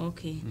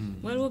 Okay.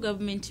 Waliwo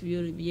gavumenti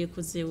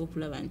byekozeewo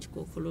okulaba nti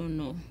Kookolo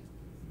ono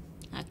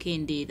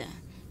akendeera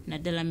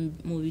naddala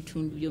mu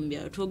bitundu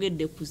by'omubyalo.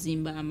 Twogedde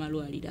kuzimba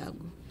amalwaliro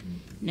ago,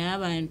 naye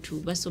abantu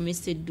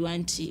basomeseddwa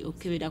nti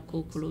okukebera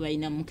Kookolo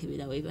balina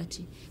mukebera bwe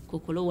bati,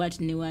 Kookolo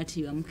waati ne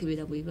waati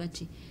bamukebera bwe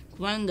bati,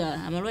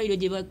 kubanga amalwaliro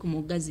gye bakoma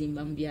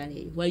okugazimba mu byalo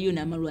eyo waliyo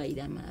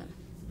n'amalwaliro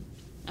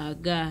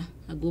amalala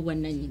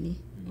ag'obwannannyini.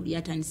 Oli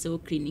atandisewo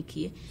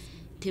klinikki ye,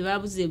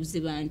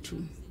 tebabuzeebuze bantu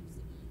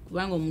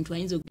kubanga omuntu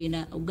ayinza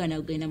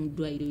okugenda mu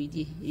ddwaliro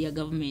erya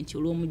gavumenti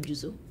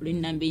olw'omujjuzo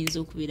olw'ennamba eyinza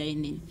okubeerayo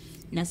ennene,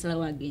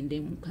 n'asalawo agende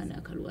mu kana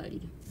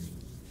akalwaliro,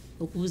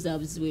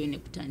 okubuzaabuzibwa eyo ne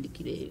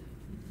kutandikira eyo.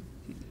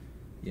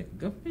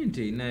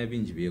 Gavumenti erina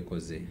bingi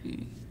byekoze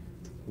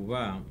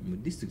kuba mu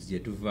district gye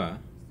tuva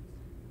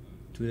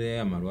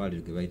tuleyo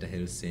amalwaliro ge bayita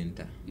health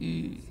center.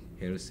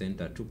 Health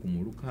center 2 ku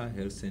Muluka,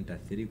 health center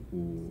 3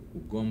 ku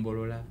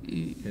Gombolola,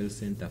 health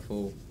center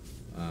 4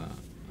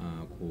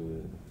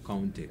 ku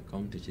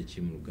county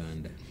kye mu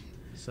Uganda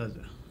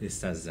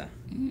Saza.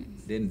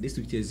 Then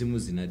district ezimu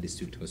zina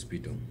district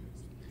hospital.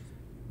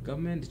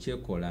 Government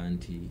kyekola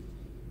nti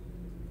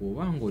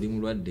obanga oli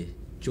mulwadde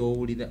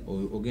kyowulira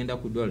ogenda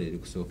ku ddwaliro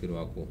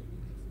erikusookerwako,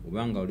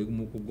 obanga oli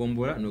mu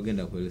kugombola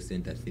n'ogenda ku health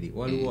center 3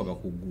 waliwo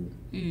abakugu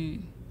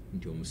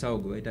nti omusawo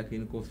gwe bayita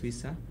clinical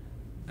officer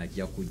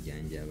ajja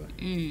kujjanjaba.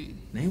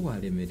 Naye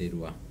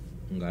walemererwa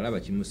ng'alaba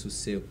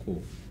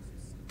kimususseeko,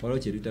 waliwo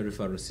kye tuyita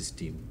referral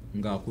system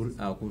nga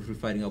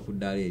akurifaringa ku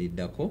ddaala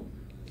eriddako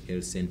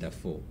health center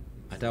 4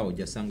 ate awo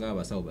ojasanga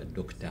abasawo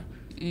badokita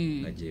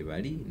nga gye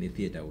bali ne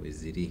theatre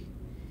weziri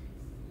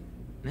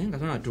naye nga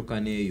tonatuuka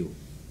n'eyo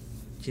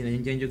kino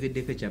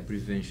njenjogeddeko ekya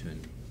prevention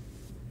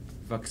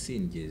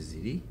vaccine gye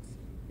ziri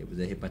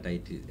ebuza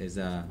hepatitis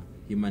eza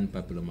human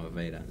papilloma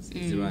virus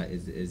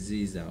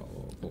eziiza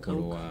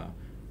okolowa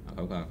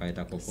akawuka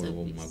akayita kokolo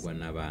w'omumwa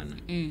n'abaana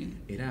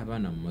era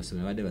abaana mu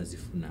masomero babadde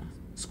bazifuna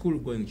school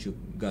going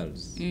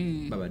girls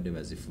babadde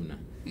bazifuna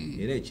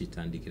era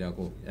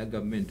ekitandikirako era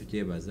gavumenti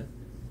tukyebaza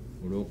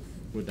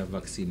olw'okuleeta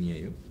vaccine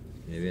eyo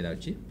ebeera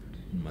ki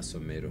mu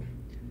masomero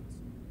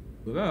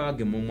bwe baba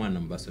bagema omwana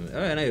mu basomero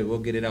aba nayo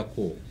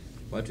boogererako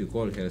what we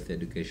call health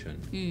education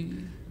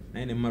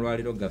naye ne mu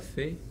malwaliro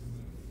gaffe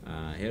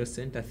health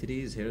center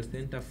 3 health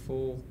center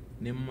 4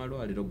 ne mu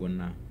malwaliro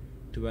gonna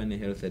tuba ne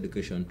health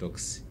education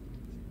talks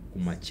ku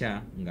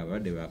makya nga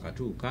balwadde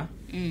bakatuuka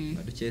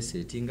nga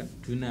tukyeseetinga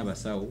tulina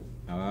abasawo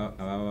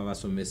ababa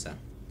basomesa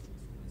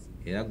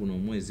era guno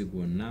omwezi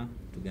gwonna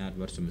tugenda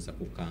tubatusomesa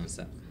ku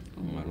kansa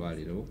mu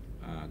malwaliro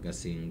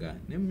gasinga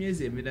ne mu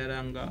myezi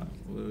emirala nga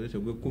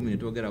ogw'ekkumi ne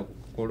twogera ku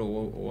kokolo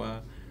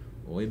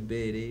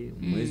ow'ebbeere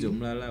omwezi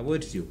omulala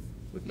bwetutyo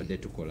bwetubadde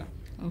tukola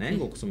naye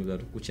ng'okusomeza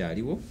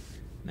kukyaliwo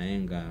naye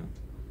nga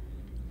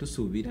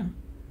tusuubira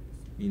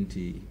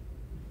nti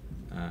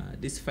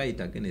this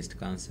fight against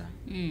cancer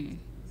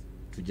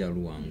tujja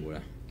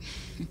luwangula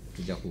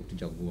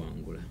tujja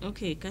kuwangula.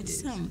 Okay, kati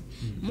Sam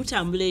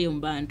mutambula eyo mu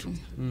bantu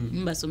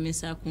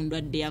mbasomesa ku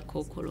ndwadde ya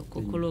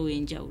kokolo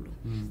w'enjawulo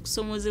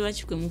kusomozebwa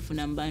ki kwe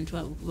mufuna mu bantu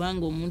abo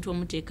kubanga omuntu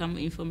omuteekamu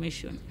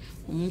information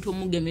omuntu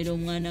omugemera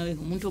omwana we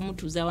omuntu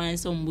omutuuza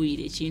wansi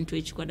omubuyire ekintu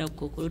ekikwata ku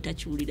kokolo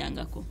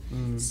takiwulirangako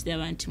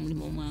siraba nti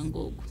mulimu omwangu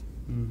ogwo.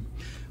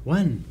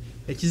 One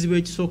ekizibu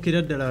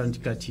ekisookera ddala nti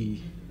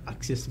kati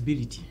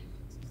accessibility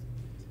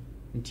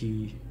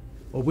nti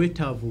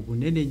obwetaavu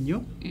bunene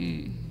nnyo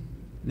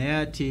naye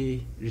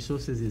ate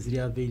resources eziri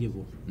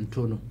available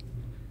ntono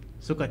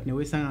so kati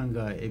newesanga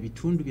nga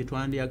ebitundu bye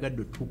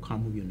twandiyagadde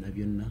otuukamu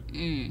byonna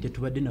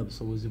tetubadde na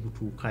busobozi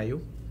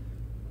butuukayo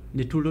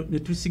ne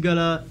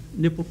tusigala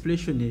ne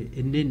population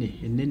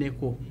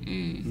enneneko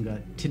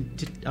nga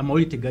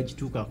amawulire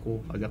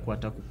tegagituukako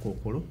agakwata ku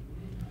kokolo.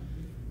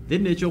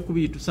 Then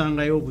ekyokubiri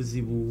tusangayo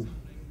obuzibu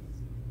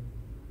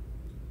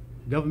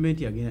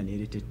gavumenti yagenda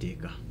neereta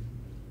etteeka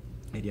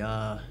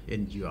erya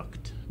NGO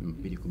Act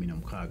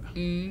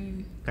 2016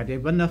 kati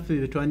bannaffe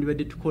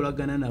betwandibadde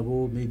tukolagana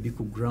nabo maybe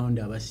ku ground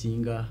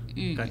abasinga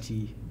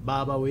kati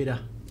babawera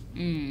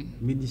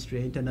Ministry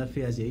of Internal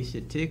Affairs yayise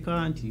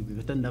etteeka nti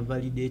bebatana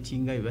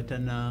validatinga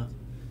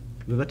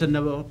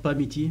bebatana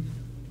permit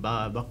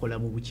bakola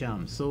mu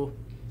bukyamu so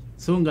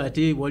nga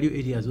ate waliyo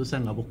areas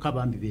osanga bokka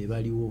bambi be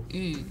baliwo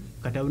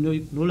kati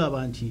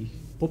nolaba nti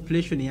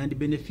population yandi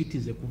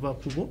benefits kuva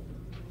kubo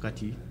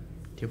kati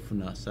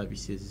tefuna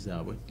services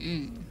zaabwe.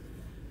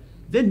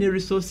 Then the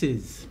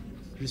resources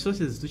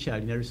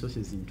tukyalina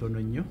resources ntono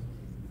nnyo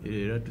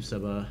era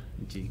tusaba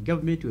nti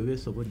government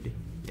webesobodde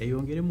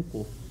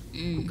yayongeremuko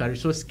ku ka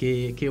resource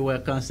kewa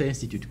Cancer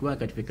Institute kuba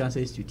kati fe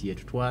Cancer Institute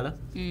yetutwala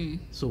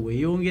so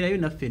weyongerayo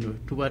naffe no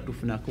tuba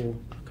tufunako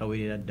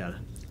akawerera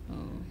ddala.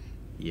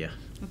 Yeah.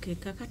 Okay,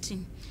 kakati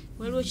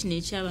waliwo kino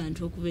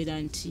eky'abantu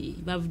okubeera nti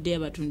bavuddeyo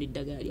abatunda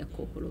eddagala lya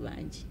kokolo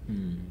bangi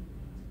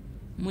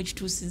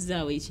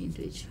mukituusizaawo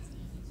ekintu ekyo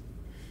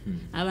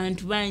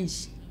abantu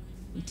bangi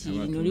nti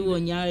lino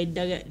liwonya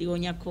eddagala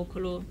liwonya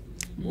kokolo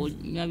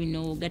onywa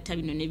bino gatta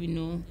bino ne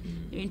bino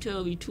ebintu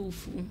ebyo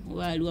bituufu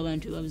oba waliwo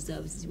abantu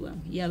bebabuzaabuzibwa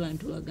ye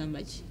abantu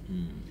bagamba ki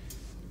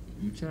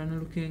mukyala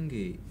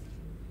Nalukenge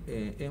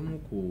emu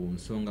ku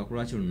nsonga ku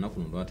lwaki olunaku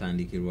luno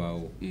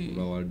lwatandikirwawo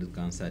olwa World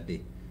Cancer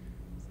Day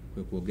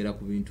kwe kwogera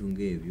ku bintu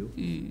ng'ebyo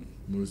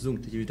mu luzungu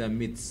tekibita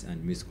myths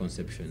and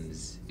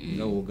misconceptions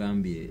nga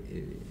wogambye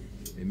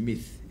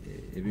myth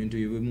ebintu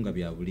ebimu nga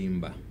bya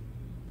bulimba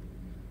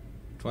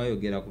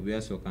twayogera ku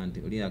byasooka nti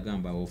oli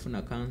agamba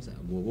ofuna kansa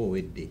gwoba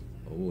owedde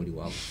oba oli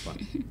wakufa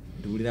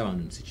tuwulira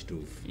abantu si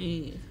kituufu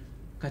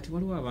kati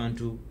waliwo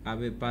abantu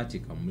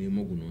abeepaatika mu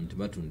mulimu guno nti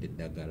batunda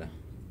eddagala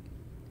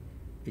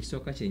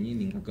ekisooka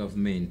kyennyini nga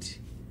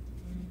gavumenti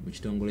mu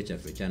kitongole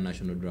kyaffe ekya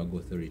National Drug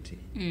Authority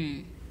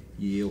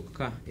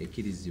yokka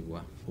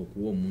ekkirizibwa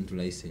okuwa omuntu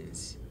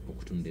license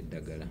okutunda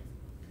eddagala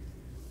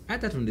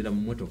atatundira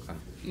mu motoka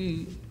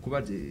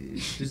kuba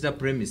tuzita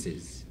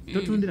premises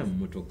totundira mu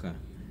motoka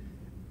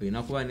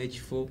olina kuba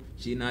n'ekifo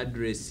kirina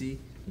adresi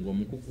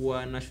ng'omukugu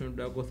wa National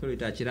Drug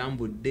Authority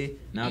akirambudde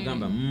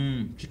n'agamba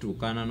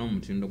kituukana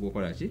n'omutindo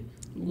gw'okola ki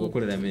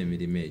gw'okoleramu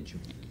emirimu egyo.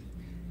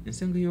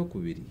 Ensonga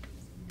ey'okubiri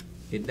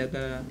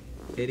eddagala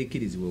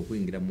erikkirizibwa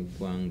okuyingira mu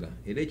ggwanga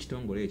era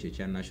ekitongole ekyo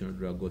ekya National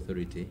Drug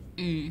Authority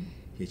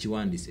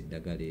kyekiwandiisa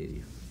eddagala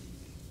eryo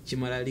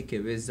kimala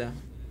likebeza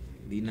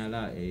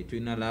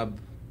tulina lab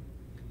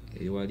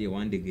eriwali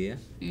ewandigeya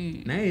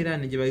naye era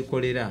ne gye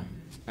bayikolera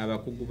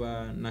abakugu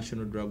ba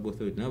National Drug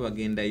Authority nabo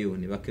bagendayo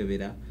ne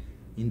bakebera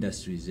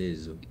industries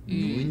ezo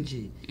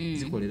nungi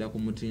zikolera ku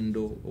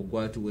mutindo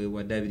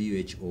ogwatuweebwa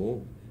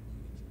WHO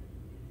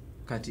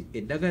kati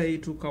eddagala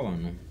erituuka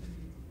wano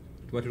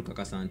tuba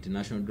tukakasa nti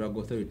National Drug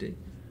Authority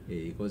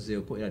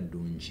ikozeeko era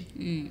ddungi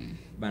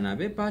bano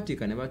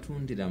abeepaatika ne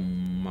batundira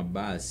mu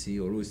mabaasi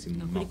oluusi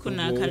kuliko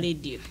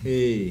n'akaleediyo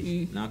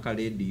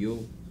n'akaleediyo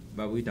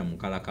babuyita mu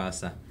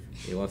kalakaasa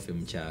ewaffe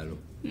mu kyalo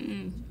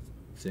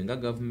senga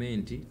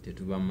gavumenti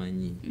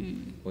tetubamanyi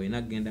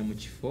olina kugenda mu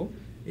kifo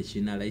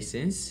ekirina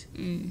license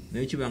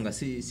naye kiba nga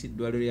si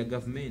ddwaliro lya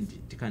gavumenti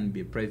it can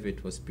be a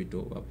private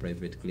hospital or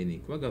private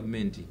clinic kuba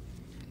gavumenti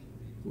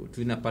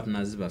tulina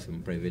partners baffe mu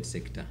private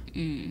sector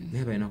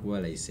naye balina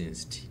kuba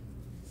licensed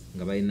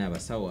nga balina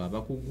abasawo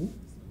abakugu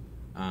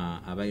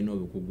abalina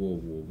obukugu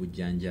obwo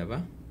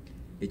obujjanjaba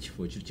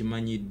ekifo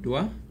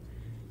kimanyiddwa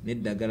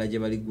n'eddagala gye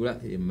baligula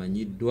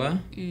emanyiddwa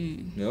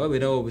nga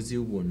wabeerawo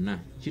obuzibu bwonna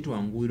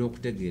kitwanguwira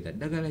okutegeera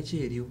ddagala ki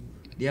eryo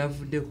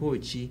lyavuddeko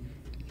ki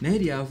naye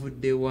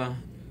lyavuddewa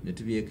ne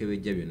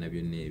tubyekebejja byonna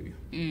ebyo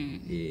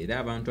era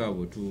abantu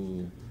abo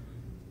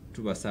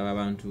tubasaba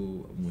abantu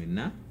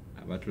mwenna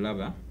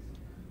abatulaba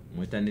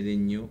mwetanire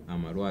nnyo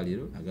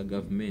amalwaliro aga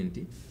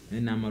gavumenti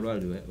naye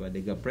n'amalwaliro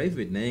wadde ga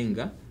private naye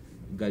nga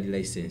gali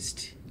licensed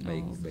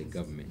by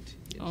government.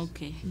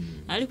 Okay.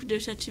 Ali ku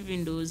Desha TV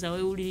ndowooza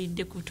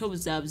weewuliridde ku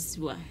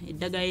tobuzaabuzibwa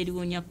eddagala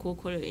eriwonya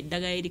Kookolo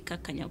eddagala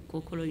erikakkanya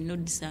Kookolo lino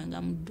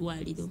oddisanga mu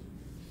ddwaliro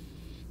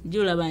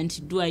gyolaba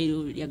nti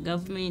ddwaliro lya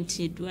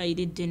gavumenti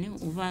eddwaliro eddene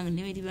oba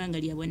nebanga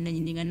lya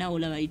bwannannyini nga nawe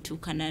olaba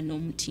lituukana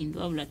n'omutindo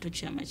wabula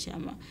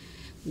tokyamakyama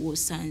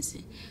w'osanze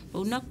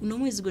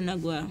n'omwezi gwonna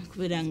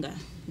kubeera nga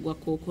gwa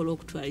Kookolo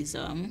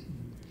okutwaliza wamu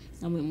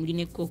nga mwe muli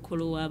ne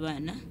Kookolo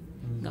w'abaana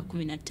nga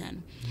 15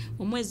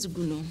 omwezi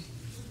guno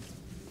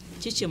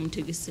kiki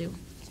mutegeseewo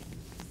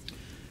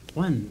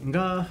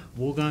nga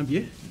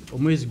bwogambye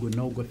omwezi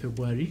gwonna ogwa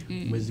February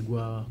mwezi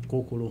gwa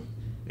Kookolo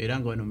era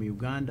nga wano mu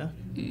Uganda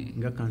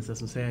nga Cancer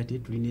Society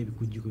tulina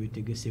ebikujjuko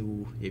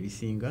bitegesewo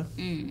ebisinga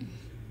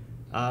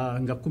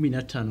nga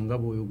 15 nga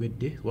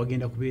bw'oyogedde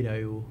wagenda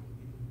kubeerayo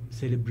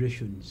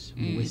celebrations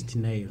mu West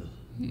Nile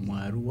mu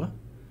Arua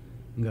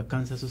nga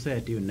Cancer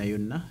Society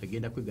yonna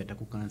agenda kwegatta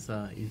ku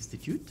Cancer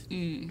Institute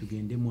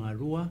tugende mu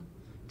Arua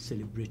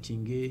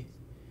celebrating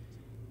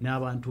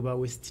n'abantu ba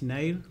West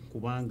Nile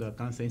kubanga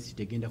Cancer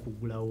Institute egenda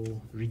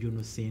kugulawo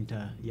regional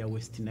center ya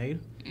West Nile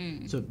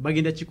so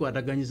bagenda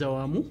kikwataganyiza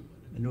wamu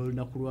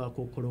n'olunaku lwa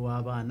Kookolo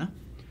w'abaana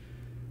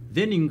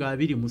then nga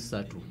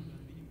 23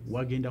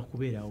 wagenda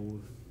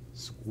kubeerawo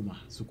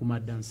sukuma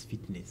dance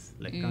fitness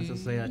like Cancer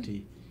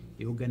Society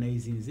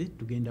organizinze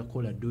tugenda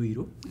kola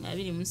doiro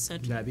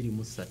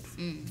 23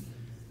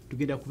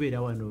 tugenda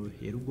kubeera wano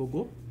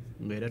erugogo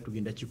nga era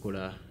tugenda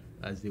kikola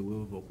as a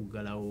way of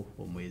okugalawo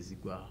omwezi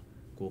gwa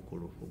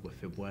Kookolo ogwa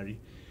February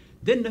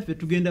then naffe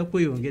tugenda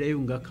kweyongerayo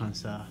nga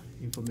Cancer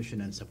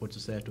Information and Support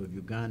Society of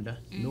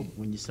Uganda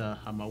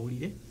n'okubunyisa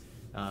amawulire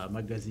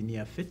magazini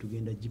yaffe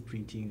tugenda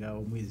giprintinga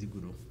omwezi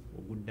guno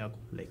oguddako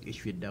like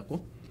issue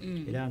eddako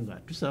era nga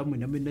tusaba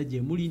mwenna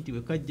gye muli nti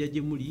wekajja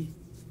gye muli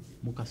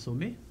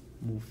mukasome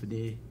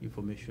mufune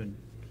information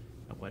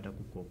akwata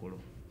ku Kookolo.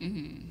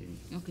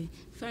 Okay.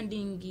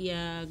 Funding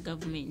ya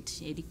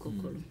government eri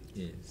Kookolo.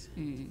 Yes.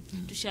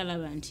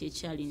 Tushalaba nti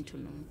ekyali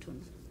ntono.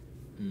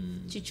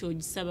 Kiki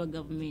ogisaba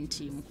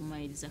government mu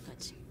kumayiriza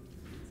kati?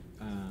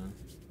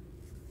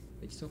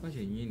 Ekisooka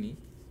kyennyini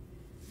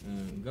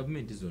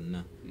government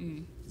zonna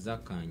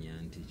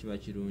zakkaanya nti kiba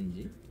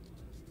kirungi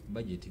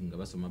budget nga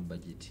basoma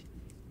budget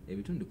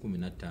ebitundu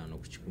 15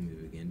 ku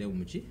 10 bigende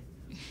mu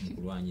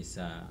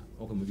kulwanyisa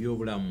mu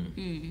byobulamu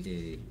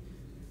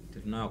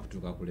tetunaba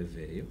kutuuka ku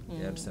level eyo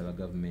era tusaba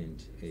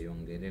gavumenti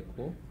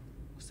eyongereko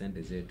ku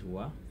ssente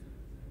zeetuwa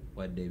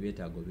wadde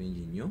ebyetaago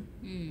bingi nnyo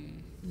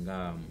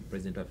nga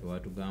president waffe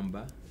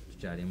watugamba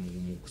tukyali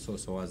mu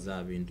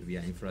kusoosowaza bintu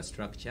bya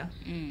infrastructure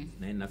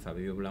naye naffe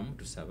abebyobulamu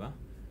tusaba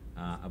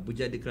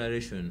Abuja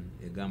declaration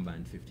egamba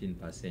nti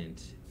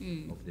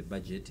 15% of the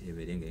budget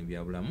ebeere nga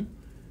ebyabulamu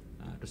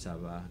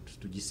tusaba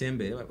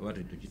tugisembere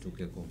watu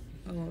tugituukeko.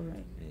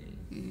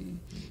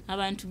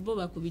 Abantu bo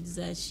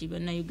bakubiriza ki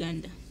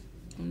bannayuganda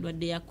ku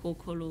ndwadde ya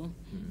Kookolo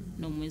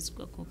n'omwezi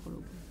gwa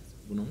Kookolo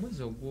guno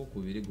omwezi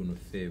ogwokubiri guno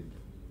Feb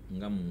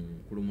nga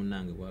mukulu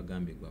munnange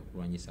gwagambye gwa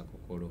kulwanyisa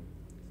Kookolo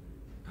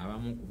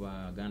abamu ku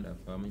baganda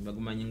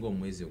bagumanyi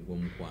ng'omwezi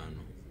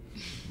ogw'omukwano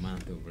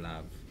month of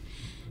love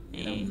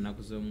era mu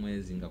nnaku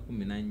z'omwezi nga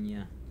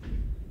 14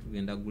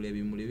 tugenda kugula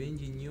ebimuli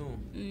bingi nnyo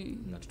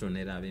nga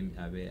tutonera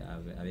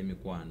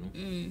ab'emikwano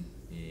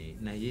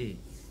naye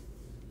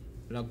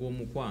laga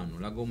omukwano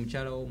laga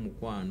omukyala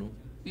w'omukwano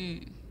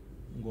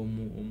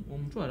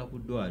ng'omutwala ku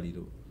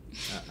ddwaliro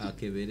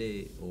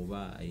akebere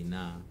oba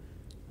ayina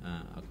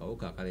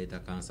akawuka akaleeta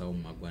kansa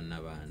w'omumagwa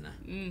n'abaana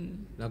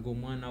laga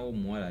omwana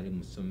w'omuwala ali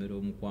mu ssomero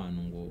omukwano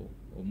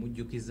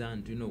ng'omujjukiza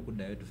nti tulina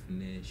okuddayo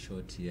tufune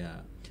shot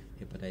ya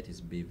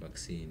hepatitis B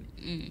vaccine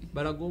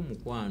balaga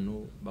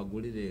omukwano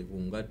bagulire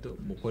ku ngato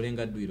mukole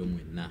nga ddwiro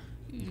mwenna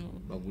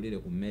bagulire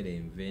ku mmere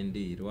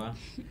envendiirwa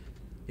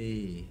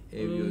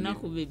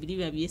olunaku bibiri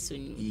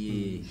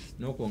babyesonyiwa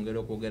n'okwongera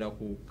okwogera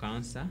ku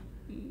cancer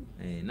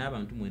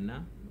n'abantu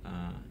mwenna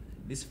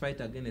this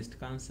fight against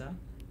cancer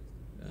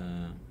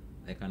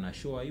I can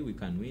assure you we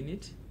can win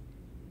it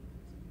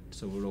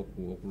tusobola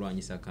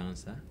okulwanyisa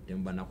kansa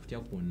temba nakutya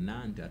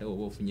kwonna nti ate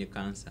oba ofunye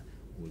kansa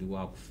oli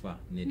wakufa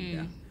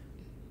nedda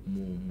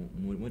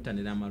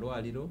mwetanira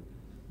amalwaliro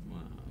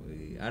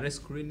RS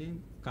screening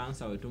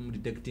kansa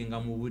wetumudetectinga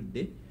mu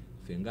budde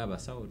ffe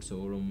ng'abasawo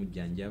tusobola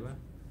omujjanjaba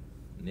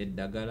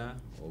n'eddagala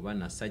oba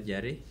na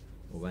surgery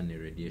oba ne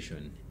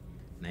radiation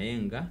naye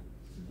nga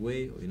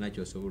gwe olina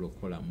kyosobola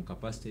okukola mu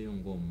capacity yo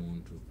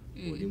ng'omuntu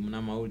oli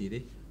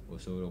munamawulire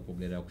osobola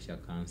okwogera ku kya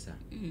kansa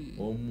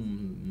omu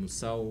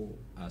musawo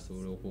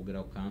asobola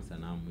okwogera ku kansa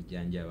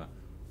n'amujjanjaba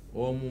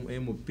omu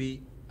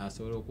MP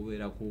asobola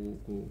okubeera ku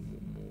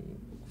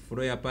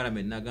floor ya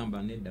parliament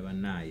n'agamba nedda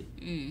bannaaye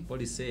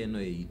policy eno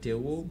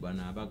eyitewo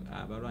bano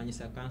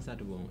abalwanyisa kansa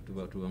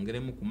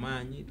tubongeremu ku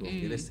maanyi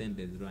twongere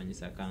sente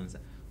ezirwanyisa kansa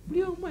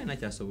buli omu alina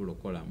kyasobola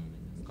okukola mu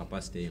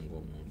capacity ye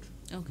ng'omuntu.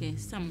 Okay,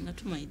 Sam nga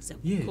tumayiza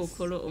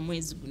Kookolo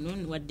omwezi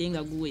guno wadde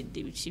nga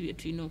guwedde biki bye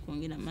tulina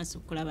okwongera maaso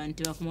okulaba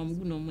nti bakoma mu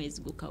guno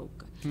omwezi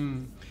gukawuka.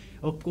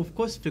 Of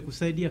course fe ku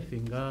side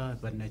yaffe nga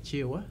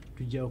bannakyewa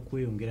tujja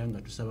okweyongera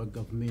nga tusaba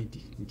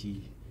gavumenti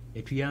nti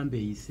etuyambe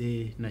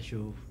eyise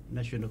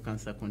National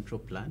Cancer Control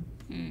Plan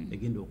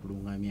egenda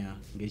okulungamya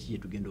ng'eki gye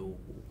tugenda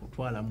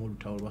okutwalamu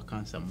olutawo lwa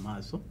kansa mu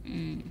maaso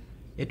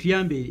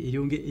etuyambe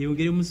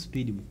eyongeremu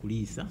speed mu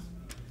kuliisa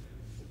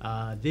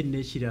then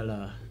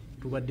n'ekirala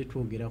tubadde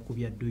twogera ku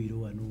bya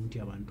dduyiro wano nti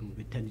abantu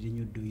bettanire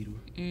nnyo dduyiro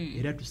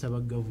era tusaba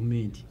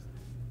gavumenti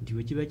nti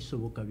bwe kiba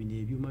kisoboka bino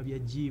ebyuma bya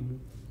jiimu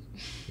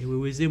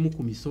ewewezeemu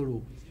ku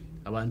misolo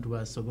abantu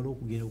basobole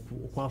okugenda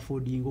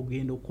okwafoodinga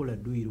okugenda okukola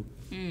dduyiro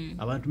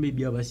abantu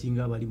maybe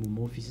abasinga abali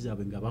mu office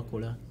zaabwe nga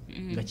bakola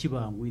nga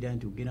kibanguyira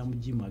nti ogenda mu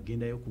jiimu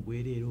agendayo ku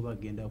bwereere oba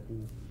agenda ku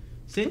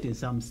sente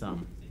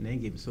ensaamusaamu naye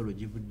ng'emisolo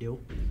givuddewo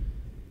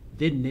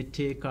then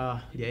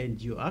netteeka lya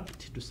NGO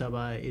Act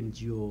tusaba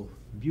NGO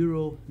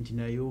Bureau nti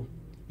nayo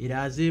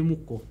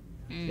eraazeemuko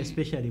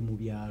especially mu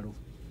byalo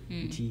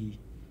nti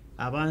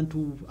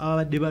abantu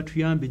abadde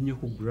batuyambe nnyo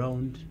ku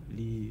ground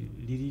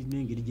lirina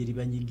engeri gye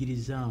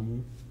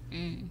libanyigirizaamu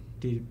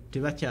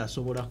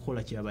tebakyasobola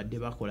kukola kyebabadde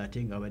bakola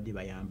ate nga babadde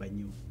bayamba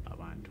nnyo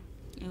abantu.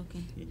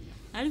 Okay.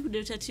 Ali ku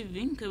Delta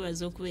TV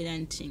nkwebaza okubeera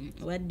nti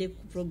wadde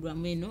ku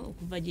programu eno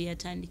okuva gye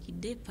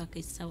yatandikidde paka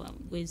essaawa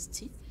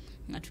West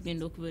nga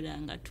tugenda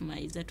okubeera nga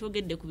tumayiza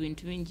twogedde ku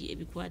bintu bingi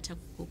ebikwata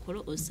ku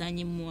Kookolo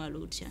osaanye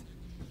muwalo otya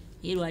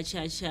ye lwaki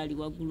akyali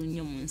waggulu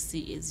nnyo mu nsi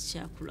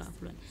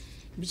ezikyakulaakulana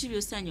biki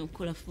by'osaanye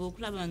okukola fuba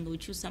okulaba nga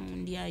okyusa mu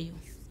ndyayo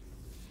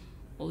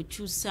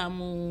okyusa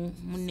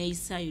mu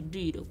neeyisaayo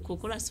dduyiro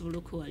Kookolo asobola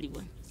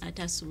okuwalibwa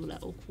ate asobola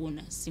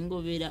okuwona singa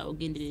obeera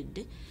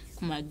ogenderedde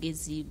ku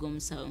magezi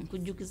g'omusawo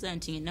nkujjukiza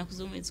nti ennaku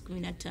z'omwezi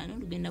 15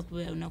 lugenda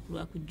kubeera lunaku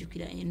lwa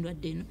kujjukira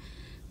endwadde eno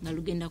nga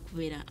lugenda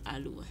kubeera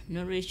Arua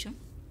nolwekyo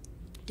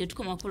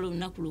tetukoma kukola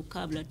olunaku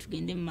lukabula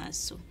tugende mu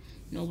maaso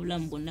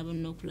n'obulamu bwonna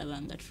bonna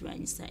okulaba nga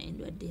tulwanyisa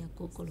endwadde ya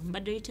Kookolo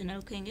mbadde Rita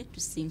Nalukenge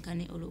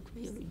tusinkane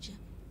olw'okubeera olujja.